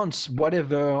a month,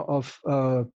 whatever, of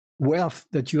wealth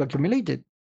that you accumulated.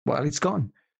 Well, it's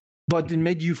gone. But it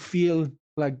made you feel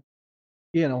like,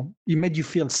 it made you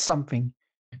feel something.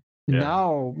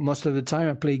 Now, most of the time,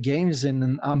 I play games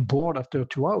and I'm bored after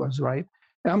 2 hours, right?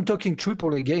 I'm talking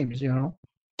AAA games,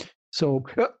 So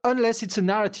unless it's a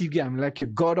narrative game like a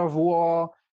God of War,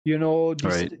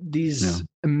 these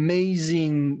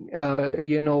amazing,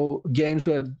 games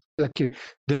where like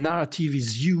the narrative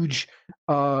is huge,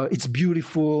 it's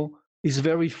beautiful, it's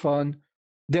very fun.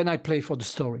 Then I play for the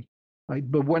story, right?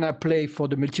 But when I play for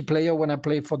the multiplayer, when I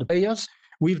play for the players,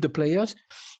 with the players,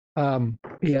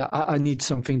 I need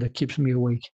something that keeps me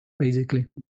awake, basically.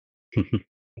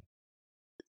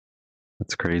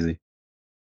 That's crazy.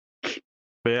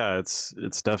 But yeah,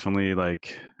 it's definitely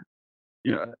like,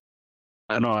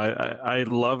 I know I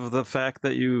love the fact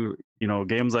that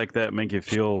games like that make you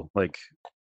feel like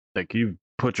you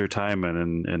put your time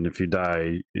in, and if you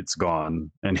die, it's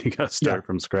gone, and you gotta start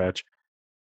from scratch.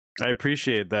 I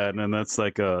appreciate that, and that's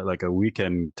like a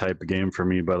weekend type of game for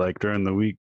me. But like during the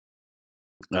week,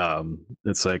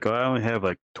 it's like, I only have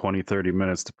like 20-30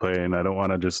 minutes to play, and I don't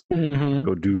want to just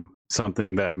go do something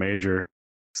that major.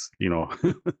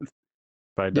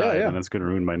 If I die, then it's going to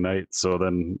ruin my night. So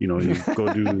then, you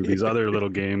go do these other little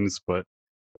games. But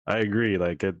I agree,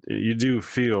 like you do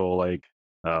feel like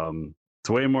it's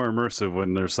way more immersive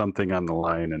when there's something on the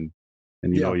line, and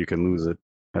you know you can lose it.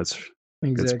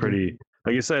 It's pretty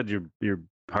like you said, your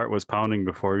heart was pounding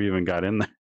before you even got in there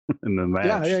in the Yeah,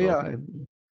 match. yeah, So yeah.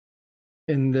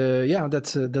 And yeah,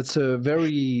 that's a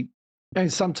very,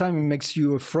 and sometimes it makes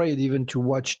you afraid even to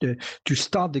watch to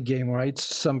start the game, right?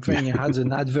 Something has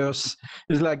an adverse.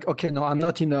 It's like, okay, no, I'm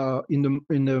not in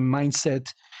the mindset.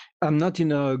 I'm not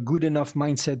in a good enough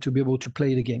mindset to be able to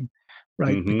play the game,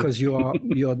 right? hmm Because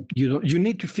you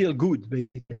need to feel good,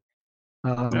 basically.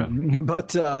 yeah.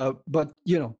 But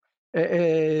you know,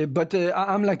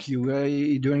 I'm like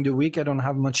you. During the week, I don't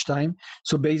have much time,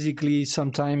 so basically,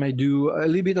 sometime I do a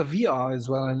little bit of VR as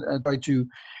well, and I try to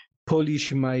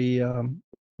polish my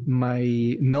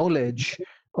knowledge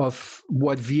of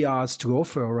what VR has to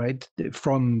offer. Right,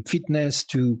 from fitness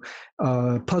to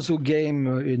puzzle game,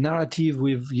 narrative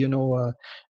with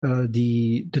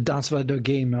the Dance Vader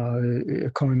game. I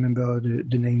can't remember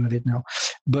the name of it now,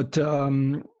 but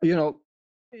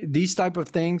these type of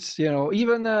things,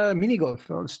 even mini golf,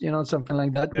 or, something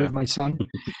like that Yeah. with my son.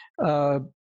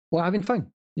 Well, having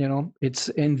fun. It's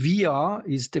and VR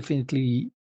is definitely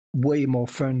way more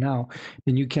fun now,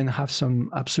 and you can have some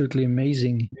absolutely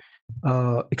amazing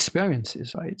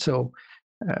experiences, right? So,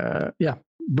 yeah,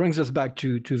 brings us back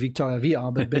to Victoria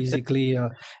VR, but basically,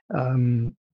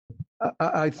 um,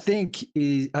 I think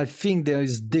there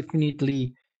is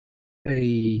definitely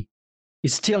a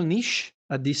it's still niche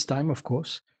at this time, of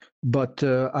course, but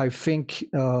I think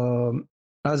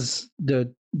as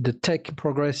the tech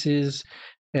progresses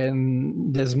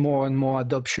and there's more and more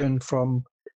adoption from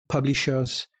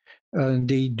publishers,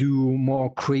 they do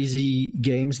more crazy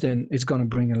games, then it's going to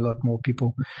bring a lot more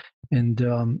people, and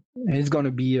it's going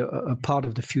to be a part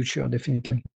of the future,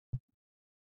 definitely.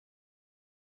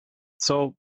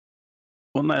 So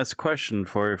one last question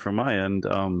for you from my end.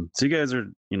 So you guys are,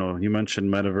 you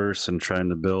mentioned metaverse and trying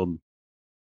to build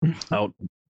out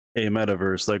a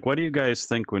metaverse. Like, what do you guys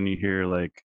think when you hear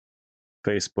like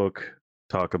Facebook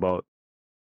talk about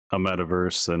a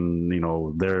metaverse and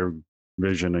their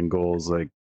vision and goals? Like,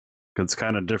 it's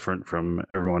kind of different from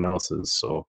everyone else's.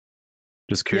 So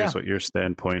just curious Yeah, what your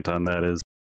standpoint on that is.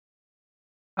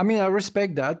 I mean, I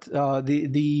respect that.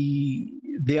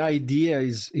 The idea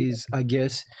is I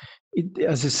guess it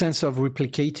has a sense of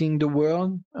replicating the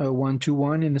world one to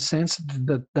one, in a sense.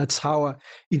 That's how I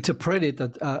interpret it.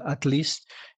 At least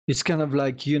it's kind of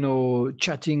like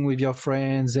chatting with your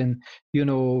friends and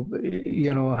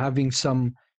having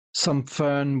some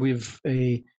fun with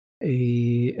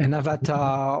an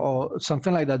avatar or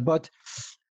something like that. But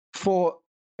for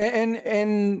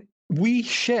and we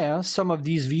share some of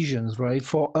these visions, right?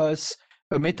 For us,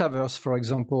 a metaverse, for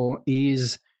example,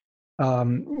 is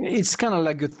it's kind of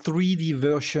like a 3D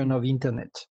version of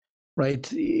internet,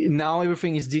 right? Now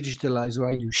everything is digitalized,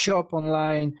 right? You shop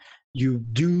online, you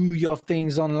do your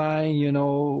things online,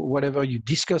 whatever you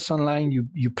discuss online,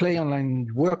 you play online,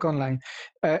 you work online,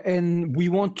 and we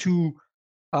want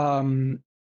um,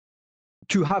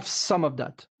 to have some of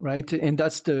that, right? And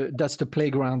that's the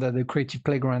playground, the creative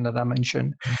playground that I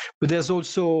mentioned. But there's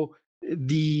also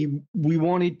we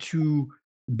want it to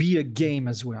be a game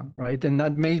as well, right? And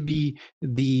that may be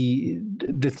the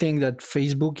thing that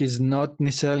Facebook is not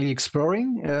necessarily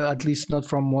exploring, at least not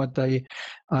from what I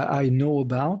know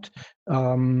about.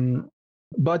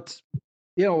 But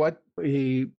you know what?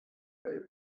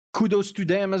 Kudos to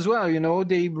them as well.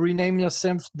 They renamed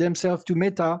themselves to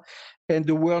Meta, and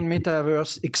the word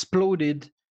metaverse exploded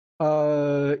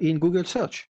in Google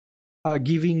search,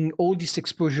 giving all this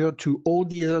exposure to all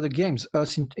these other games,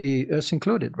 us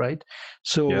included, right?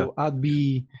 Yeah. So I'd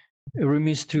be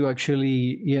remiss to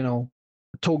actually,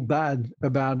 talk bad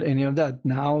about any of that.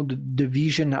 Now the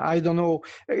vision, I don't know,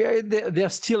 they're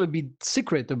still a bit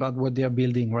secret about what they're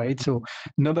building, right? So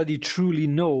nobody truly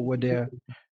know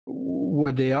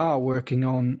what they are working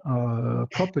on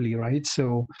properly, right?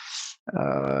 So,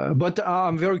 but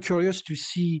I'm very curious to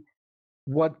see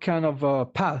what kind of a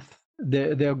path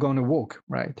they're going to walk,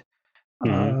 right?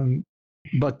 hmm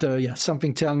But yeah,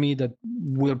 something tell me that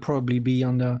we'll probably be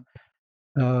on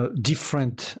a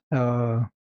different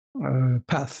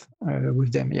path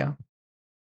with them. Yeah.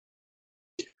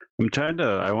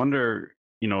 I wonder,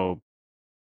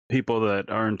 people that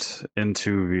aren't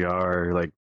into VR,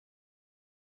 like,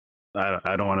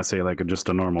 I don't want to say like just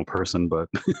a normal person, but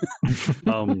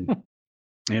um,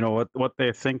 what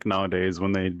they think nowadays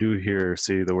when they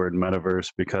see the word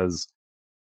metaverse, because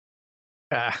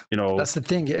Ah, you know, that's the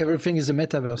thing. Everything is a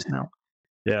metaverse now.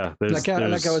 yeah, Like I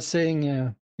there's was saying,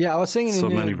 yeah, I was saying so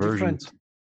in a many different, versions.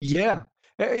 yeah,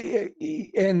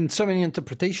 and so many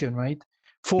interpretation, right?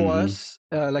 For hmm us,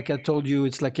 like I told you,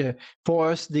 it's like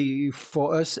for us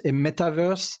a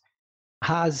metaverse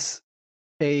has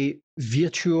a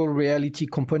virtual reality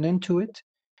component to it.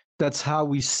 That's how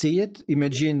we see it.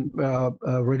 Imagine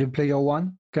Ready Player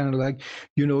One, kind of like,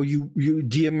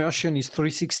 the immersion is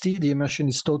 360, the immersion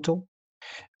is total.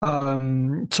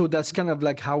 So that's kind of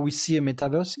like how we see a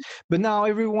metaverse. But now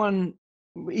everyone,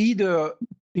 either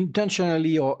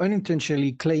intentionally or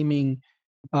unintentionally, claiming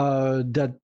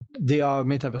that they are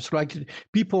metaverse. Like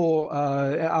people,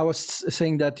 I was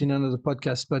saying that in another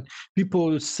podcast, but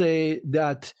people say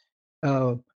that,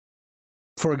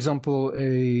 for example,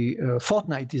 a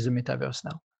Fortnite is a metaverse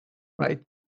now, right?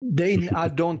 I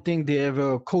don't think they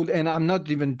ever called, and I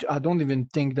don't even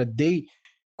think that they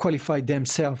qualify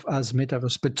themselves as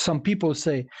metaverse. But some people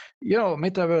say,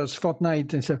 metaverse,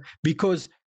 Fortnite, and stuff, because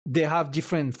they have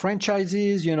different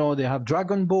franchises. They have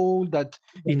Dragon Ball that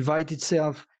invite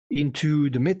itself into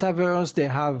the metaverse. They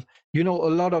have, a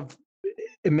lot of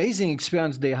amazing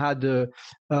experience. They had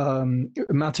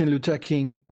Martin Luther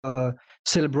King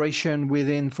celebration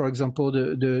within, for example,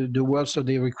 the world. So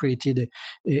they recreated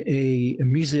a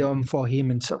museum for him,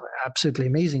 and so absolutely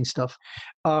amazing stuff.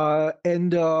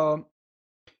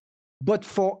 But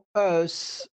for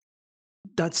us,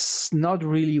 that's not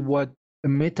really what a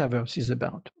metaverse is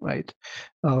about, right?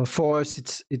 For us,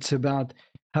 it's about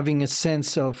having a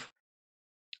sense of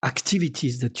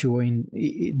activities that you're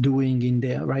doing in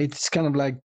there, right? It's kind of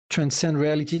like transcend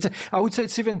reality. I would say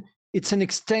it's an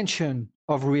extension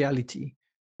of reality,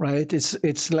 right?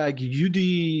 It's like you do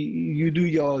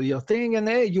your thing, and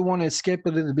hey, you want to escape a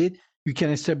little bit. You can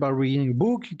escape by reading a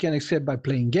book. You can escape by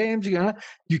playing games.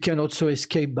 You can also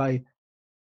escape by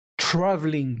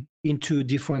traveling into a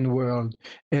different world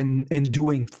and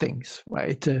doing things,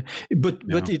 right? But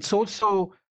it's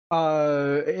also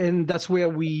and that's where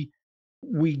we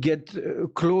get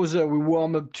closer. We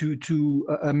warm up to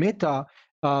a meta.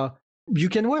 You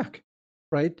can work,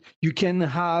 right? You can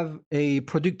have a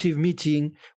productive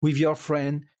meeting with your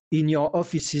friend in your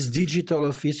offices, digital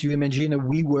office. You imagine a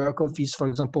WeWork office, for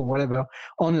example, whatever,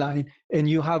 online, and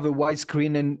you have a wide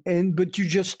screen, but you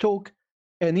just talk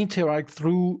and interact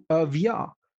through VR,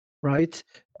 right?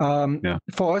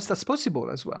 For us, that's possible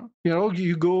as well.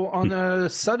 You go on a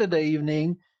Saturday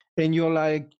evening and you're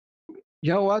like,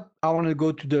 you know what? I want to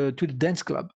go to the dance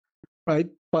club, right?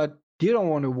 But you don't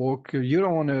want to walk. You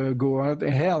don't want to go out.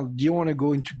 Hell, you want to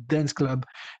go into dance club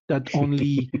that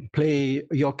only play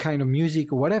your kind of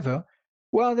music or whatever.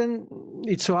 Well, then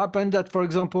it so happened that, for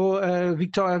example,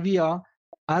 Victoria VR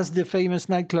has the famous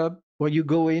nightclub where you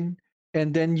go in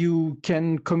and then you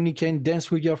can communicate and dance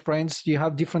with your friends. You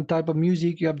have different type of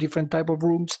music. You have different type of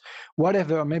rooms,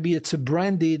 whatever. Maybe it's a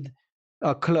branded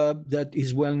club that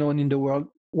is well known in the world,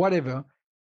 whatever.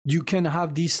 You can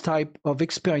have this type of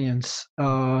experience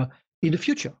in the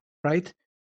future, right?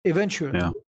 Eventually,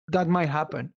 that might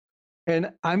happen.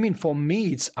 And I mean, for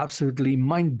me, it's absolutely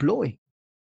mind-blowing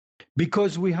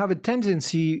because we have a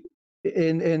tendency,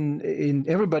 and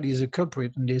everybody is a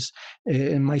culprit in this,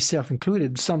 and myself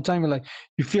included. Sometimes, like,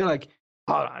 you feel like,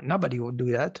 oh, nobody will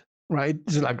do that, right?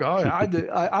 It's like, oh,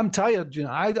 I'm tired.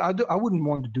 I wouldn't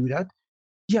want to do that.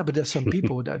 Yeah, but there's some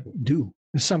people that do.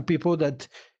 There's some people that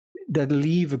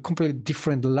live a completely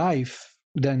different life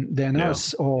than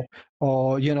us, or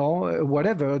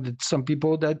whatever. That some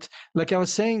people that, like I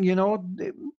was saying,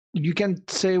 you can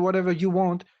say whatever you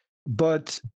want,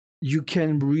 but you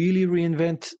can really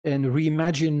reinvent and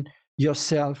reimagine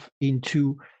yourself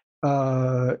into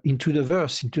the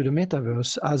verse, into the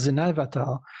metaverse as an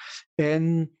avatar.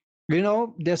 And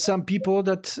there's some people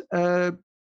that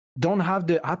don't have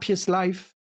the happiest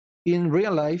life in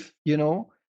real life,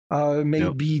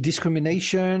 maybe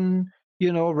discrimination,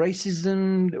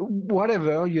 racism,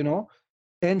 whatever,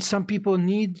 and some people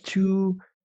need to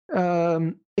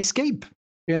escape,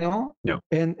 and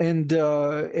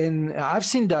I've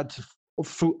seen that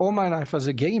through all my life as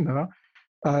a gamer,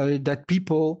 that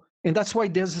people, and that's why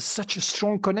there's such a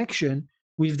strong connection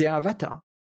with their avatar,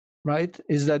 right?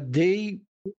 Is that they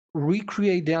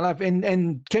recreate their life,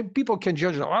 and people can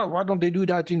judge, oh, why don't they do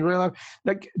that in real life?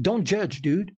 Like, don't judge,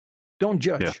 dude. Don't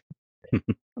judge.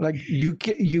 Like, you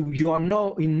are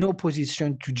in no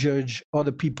position to judge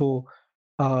other people,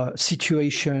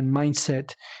 situation,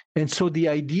 mindset. And so the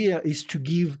idea is to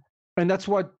give, and that's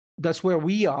where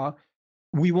we are.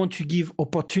 We want to give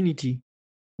opportunity,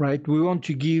 right? We want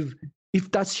to give,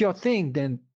 if that's your thing,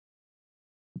 then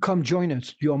come join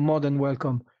us. You're more than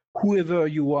welcome. Whoever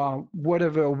you are,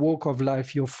 whatever walk of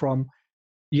life you're from,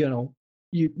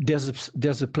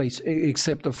 there's a place,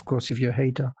 except of course if you're a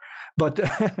hater, but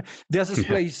there's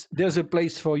a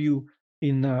place for you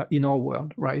in our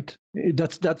world, right?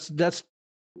 That's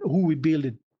who we build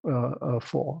it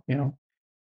for,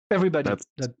 Everybody That's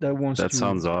that wants that to.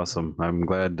 sounds awesome. I'm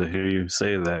glad to hear you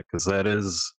say that, because that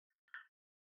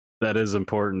is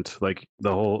important. Like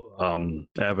the whole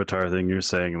avatar thing you're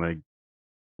saying, like,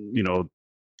 you know,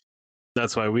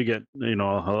 that's why we get, you know,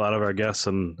 a lot of our guests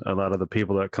and a lot of the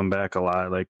people that come back a lot,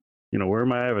 like, you know, where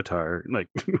my avatar? Like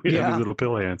we have these Yeah, little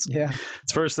pill hands. yeah,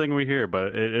 It's the first thing we hear,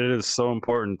 but it is so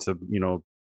important to, you know,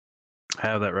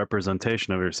 have that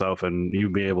representation of yourself and you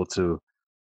be able to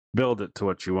build it to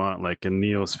what you want. Like in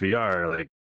Neos VR, like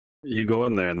you go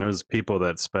in there and there's people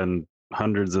that spend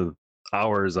hundreds of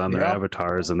hours on their yeah,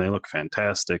 avatars and they look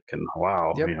fantastic and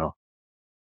wow, yep. you know.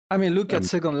 I mean, look at Um,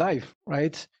 Second Life,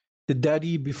 right? The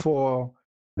daddy before,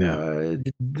 yeah.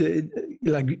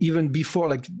 like even before,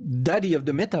 like daddy of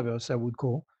the metaverse, I would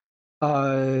call.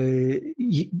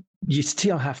 You, you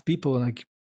still have people like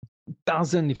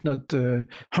thousand, if not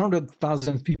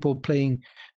 100,000 people playing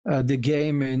the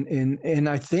game, and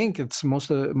I think it's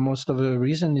most of the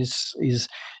reason is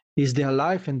their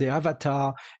life and their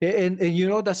avatar, and you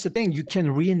know that's the thing, you can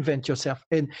reinvent yourself,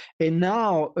 and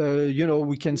now you know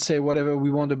we can say whatever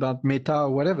we want about Meta or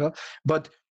whatever, but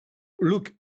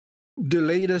look, the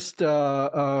latest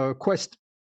Quest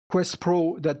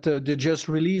Pro that they just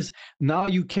released. Now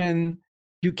you can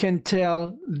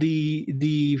tell the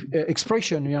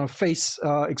expression, you know, face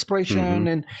expression, Hmm.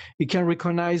 and you can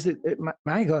recognize it.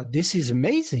 My God, this is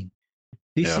amazing.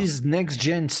 This Yeah. is next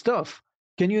gen stuff.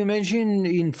 Can you imagine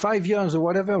in 5 years or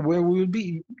whatever where we will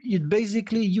be? It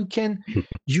basically you can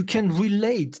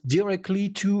relate directly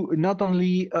to not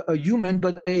only a human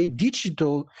but a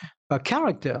digital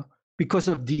character because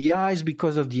of the eyes,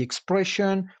 because of the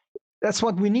expression. That's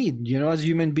what we need, you know, as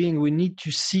human being. We need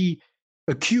to see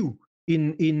a cue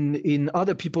in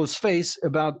other people's face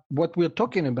about what we're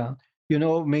talking about. You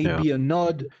know, Yeah. maybe a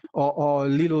nod or a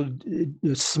little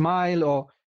smile, or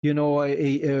you know,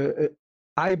 a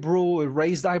eyebrow, a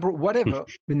raised eyebrow, whatever.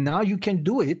 And now you can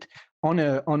do it on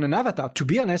an avatar. To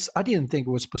be honest, I didn't think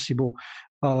it was possible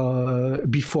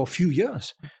before a few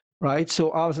years, right?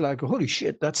 So I was like, holy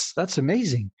shit, that's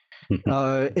amazing.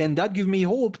 And that gives me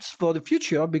hopes for the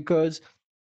future, because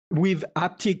with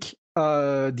haptic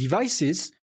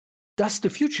devices, that's the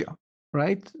future,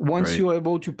 right? Once Right. you're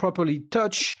able to properly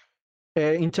touch,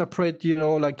 interpret, you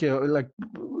know, like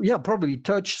yeah, probably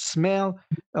touch, smell,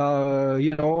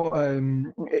 you know,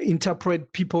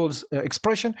 interpret people's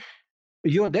expression,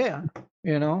 you're there.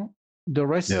 You know, the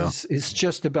rest Yeah. is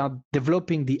just about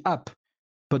developing the app,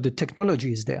 but the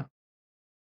technology is there.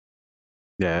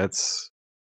 Yeah. It's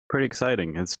pretty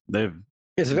exciting. They've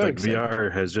It's very like exciting. VR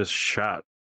has just shot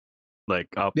like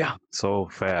up Yeah. so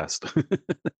fast.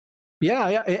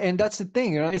 Yeah, and that's the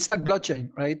thing, you know, it's like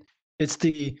blockchain, right? It's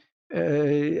the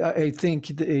I think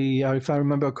if I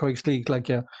remember correctly, like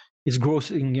is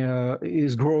growing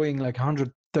like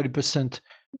 130%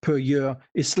 per year.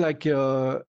 It's like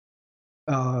the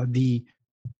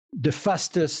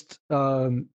fastest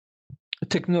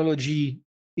technology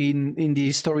in the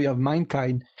history of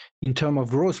mankind in terms of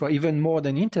growth, or even more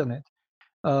than internet.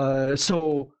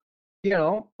 So you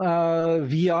know,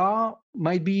 VR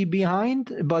might be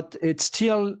behind, but it's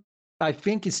still, I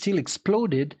think it's still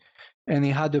exploded, and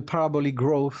it had a parabolic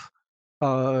growth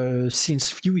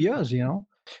since few years, you know,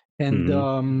 and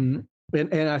Hmm.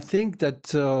 and I think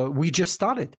that we just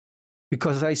started,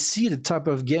 because I see the type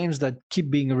of games that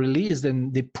keep being released,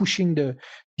 and they're pushing the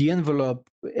envelope.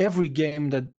 Every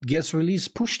game that gets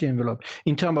released push the envelope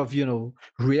in terms of, you know,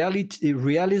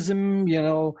 realism, you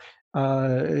know,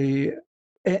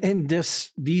 and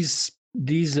these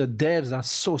devs are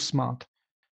so smart,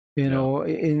 you Yeah. know,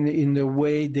 in the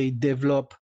way they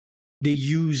develop, they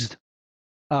use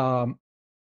um,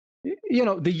 you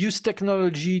know, they use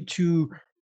technology to,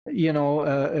 you know,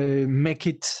 make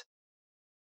it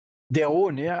their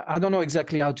own. Yeah, I don't know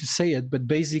exactly how to say it, but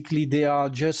basically they are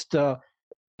just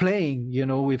playing, you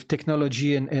know, with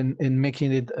technology, and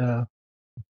making it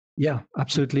yeah,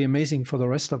 absolutely amazing for the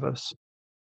rest of us.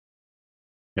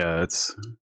 Yeah. It's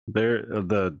they're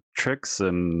the tricks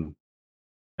and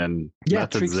Yeah,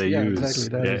 methods tricks. they Yeah, use. exactly.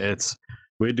 That is. It's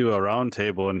we do a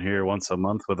roundtable in here once a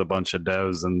month with a bunch of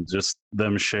devs, and just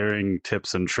them sharing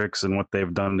tips and tricks and what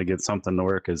they've done to get something to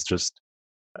work is just,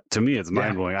 to me, it's Yeah,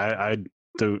 mind blowing.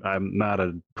 I'm not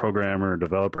a programmer or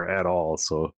developer at all,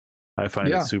 so I find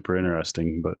it yeah. super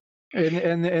interesting. But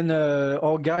And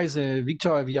our guys,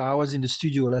 Victor, I was in the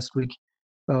studio last week,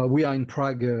 We are in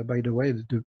Prague, by the way.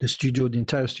 The studio, the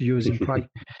entire studio is in Prague,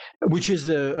 which is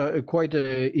a quite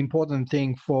an important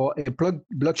thing for a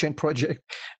blockchain project.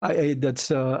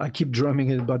 I keep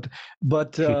drumming it,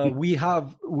 but we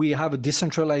have a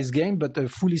decentralized game, but a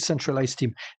fully centralized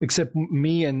team, except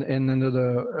me and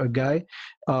another guy.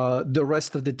 The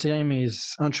rest of the team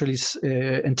is actually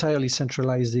entirely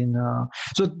centralized in.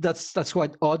 So that's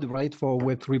quite odd, right, for a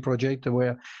Web3 project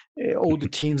where all the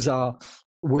teams are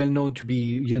well known to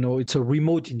be, it's a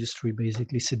remote industry,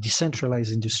 basically. It's a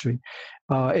decentralized industry.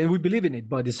 And we believe in it,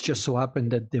 but it's just so happened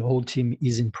that the whole team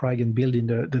is in Prague and building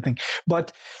the thing.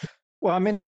 But what I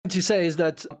meant to say is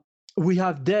that we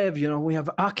have dev, we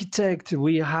have architect,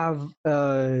 we have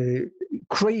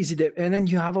crazy dev, and then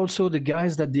you have also the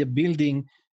guys that they're building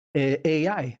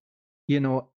AI,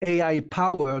 AI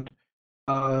powered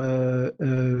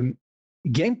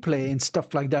gameplay and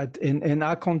stuff like that. And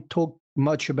I can't talk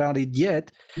much about it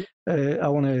yet. I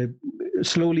want to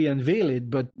slowly unveil it,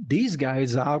 but these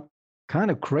guys are kind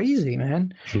of crazy,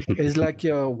 man. It's like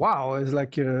wow. It's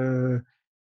like they're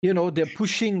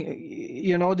pushing,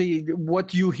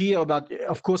 what you hear about,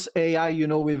 of course, AI,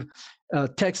 with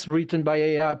text written by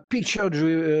AI, picture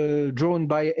drawn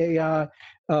by AI,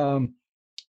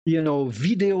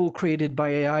 video created by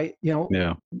AI.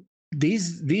 Yeah.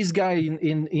 These guys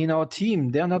in our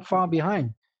team, they're not far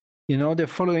behind. They're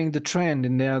following the trend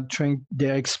and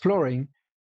they're exploring.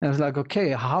 And it's like, okay,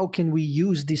 how can we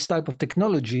use this type of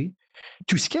technology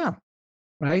to scale,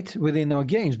 right, within our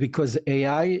games? Because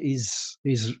AI is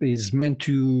meant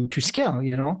to scale,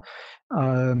 to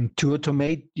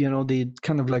automate, the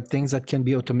kind of like things that can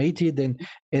be automated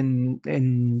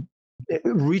and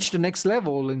reach the next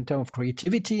level in terms of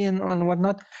creativity and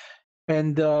whatnot.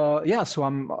 And so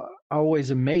I'm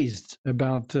always amazed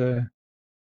about.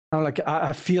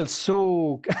 I feel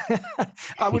so.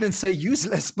 I wouldn't say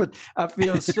useless, but I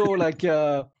feel so like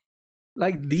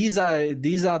these are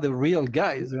the real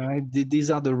guys, right?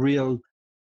 These are the real,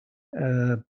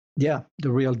 the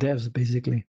real devs,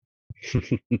 basically.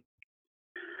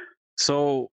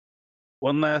 So,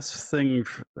 one last thing.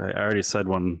 I already said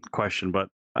one question, but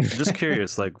I'm just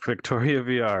curious. Like Victoria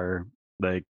VR,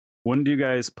 like when do you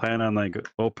guys plan on like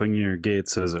opening your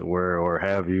gates, as it were, or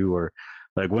have you, or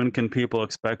like when can people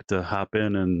expect to hop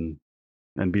in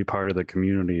and be part of the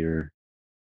community or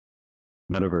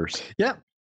metaverse? Yeah.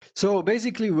 So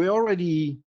basically, we're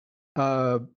already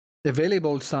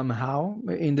available somehow,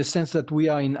 in the sense that we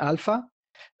are in alpha.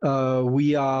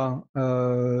 We are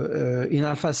in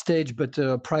alpha stage,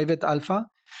 but private alpha.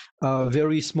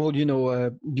 Very small.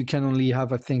 You can only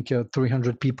have, I think,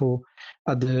 300 people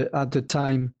at the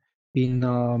time in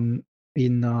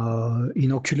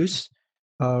Oculus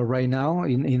right now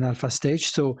in alpha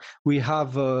stage. So we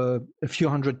have a few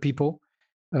hundred people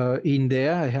in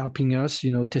there helping us,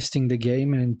 testing the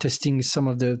game and testing some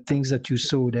of the things that you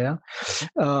saw there.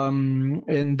 And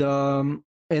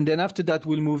then after that,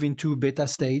 we'll move into beta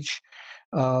stage,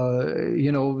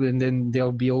 and then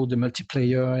there'll be all the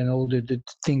multiplayer and all the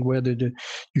thing where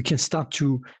you can start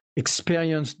to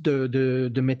experience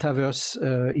the metaverse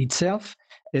itself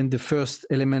and the first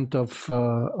element of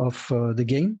the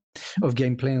game, of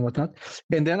gameplay and whatnot.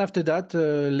 And then after that,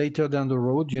 later down the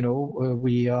road,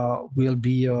 we'll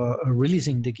be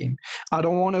releasing the game. I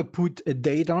don't want to put a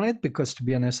date on it because, to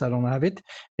be honest, I don't have it,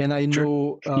 and I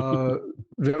know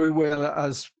very well,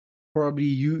 as probably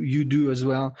you do as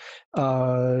well,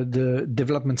 the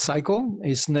development cycle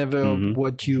is never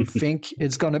what you think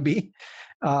it's going to be.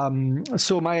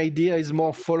 So my idea is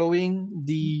more following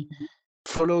the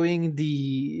product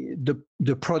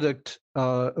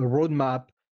roadmap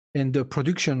and the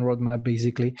production roadmap,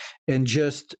 basically, and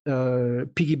just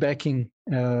piggybacking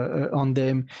on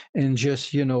them. And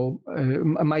just,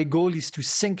 my goal is to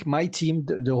sync my team,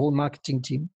 the whole marketing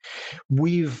team,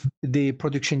 with the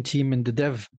production team and the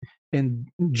dev, and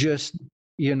just,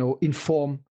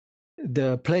 inform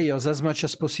the players as much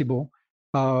as possible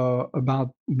about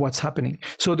what's happening.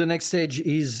 So the next stage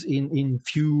is in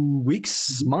few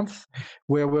weeks, month,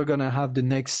 where we're going to have the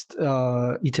next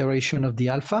iteration of the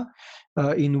alpha,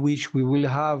 in which we will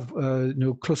have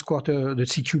close quarter, the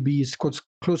CQB is close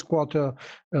quarter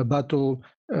battle,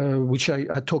 which I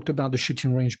talked about the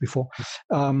shooting range before.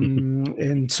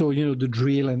 And so, the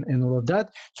drill and all of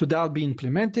that. So that'll be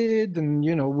implemented, and,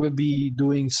 we'll be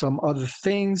doing some other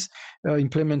things,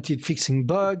 implemented, fixing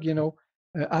bug,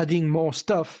 adding more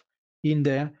stuff in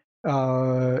there,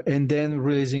 and then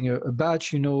releasing a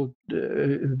batch,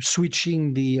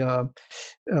 switching the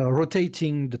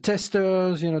rotating the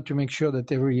testers, to make sure that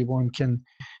everyone can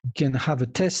have a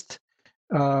test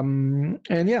And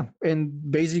yeah,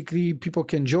 and basically people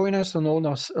can join us on all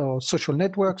our social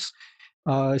networks,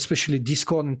 especially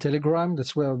Discord and Telegram.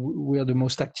 That's where we are the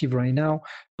most active right now.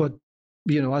 But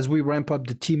as we ramp up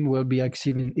the team, we'll be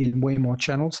active in way more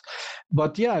channels.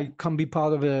 But yeah, come be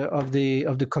part of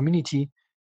the community,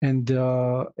 and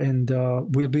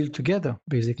we'll build together,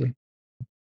 basically.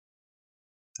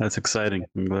 That's exciting.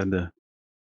 I'm glad to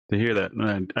hear that.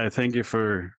 And I thank you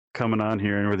for coming on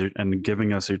here and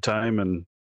giving us your time and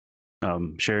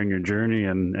sharing your journey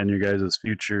and your guys'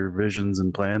 future visions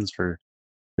and plans for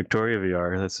Victoria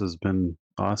VR. This has been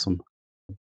awesome.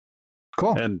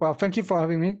 Cool. And well, thank you for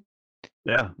having me.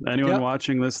 Yeah. Anyone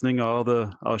watching, listening,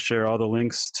 I'll share all the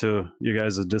links to you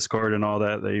guys' Discord and all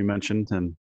that you mentioned,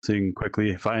 and so you can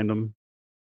quickly find them.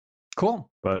 Cool.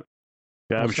 But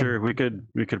yeah, awesome. I'm sure we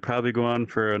could probably go on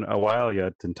for a while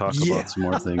yet and talk about some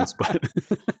more things. But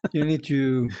you need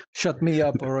to shut me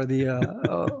up already.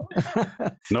 No,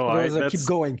 I keep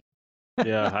going.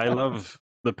 Yeah, I love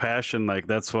the passion. Like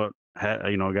that's what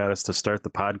got us to start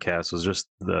the podcast, was just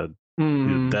the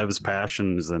dev's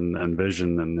passions and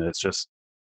vision, and it's just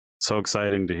so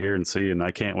exciting to hear and see. And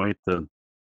I can't wait to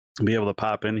be able to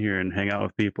pop in here and hang out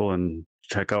with people and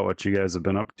check out what you guys have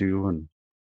been up to. And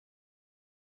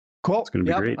cool. It's going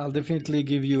to be great. I'll definitely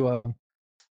give you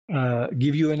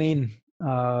an in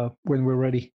when we're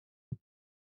ready.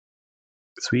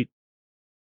 Sweet.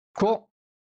 Cool.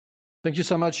 Thank you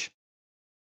so much.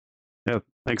 Yeah.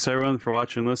 Thanks everyone for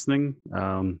watching and listening.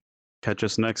 Catch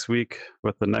us next week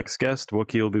with the next guest.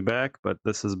 Wookie will be back, but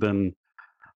this has been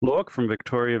Loic from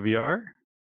Victoria VR,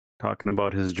 talking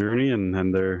about his journey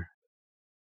and their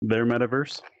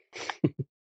metaverse.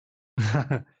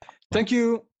 Thank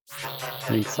you.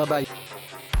 Thanks. Bye-bye.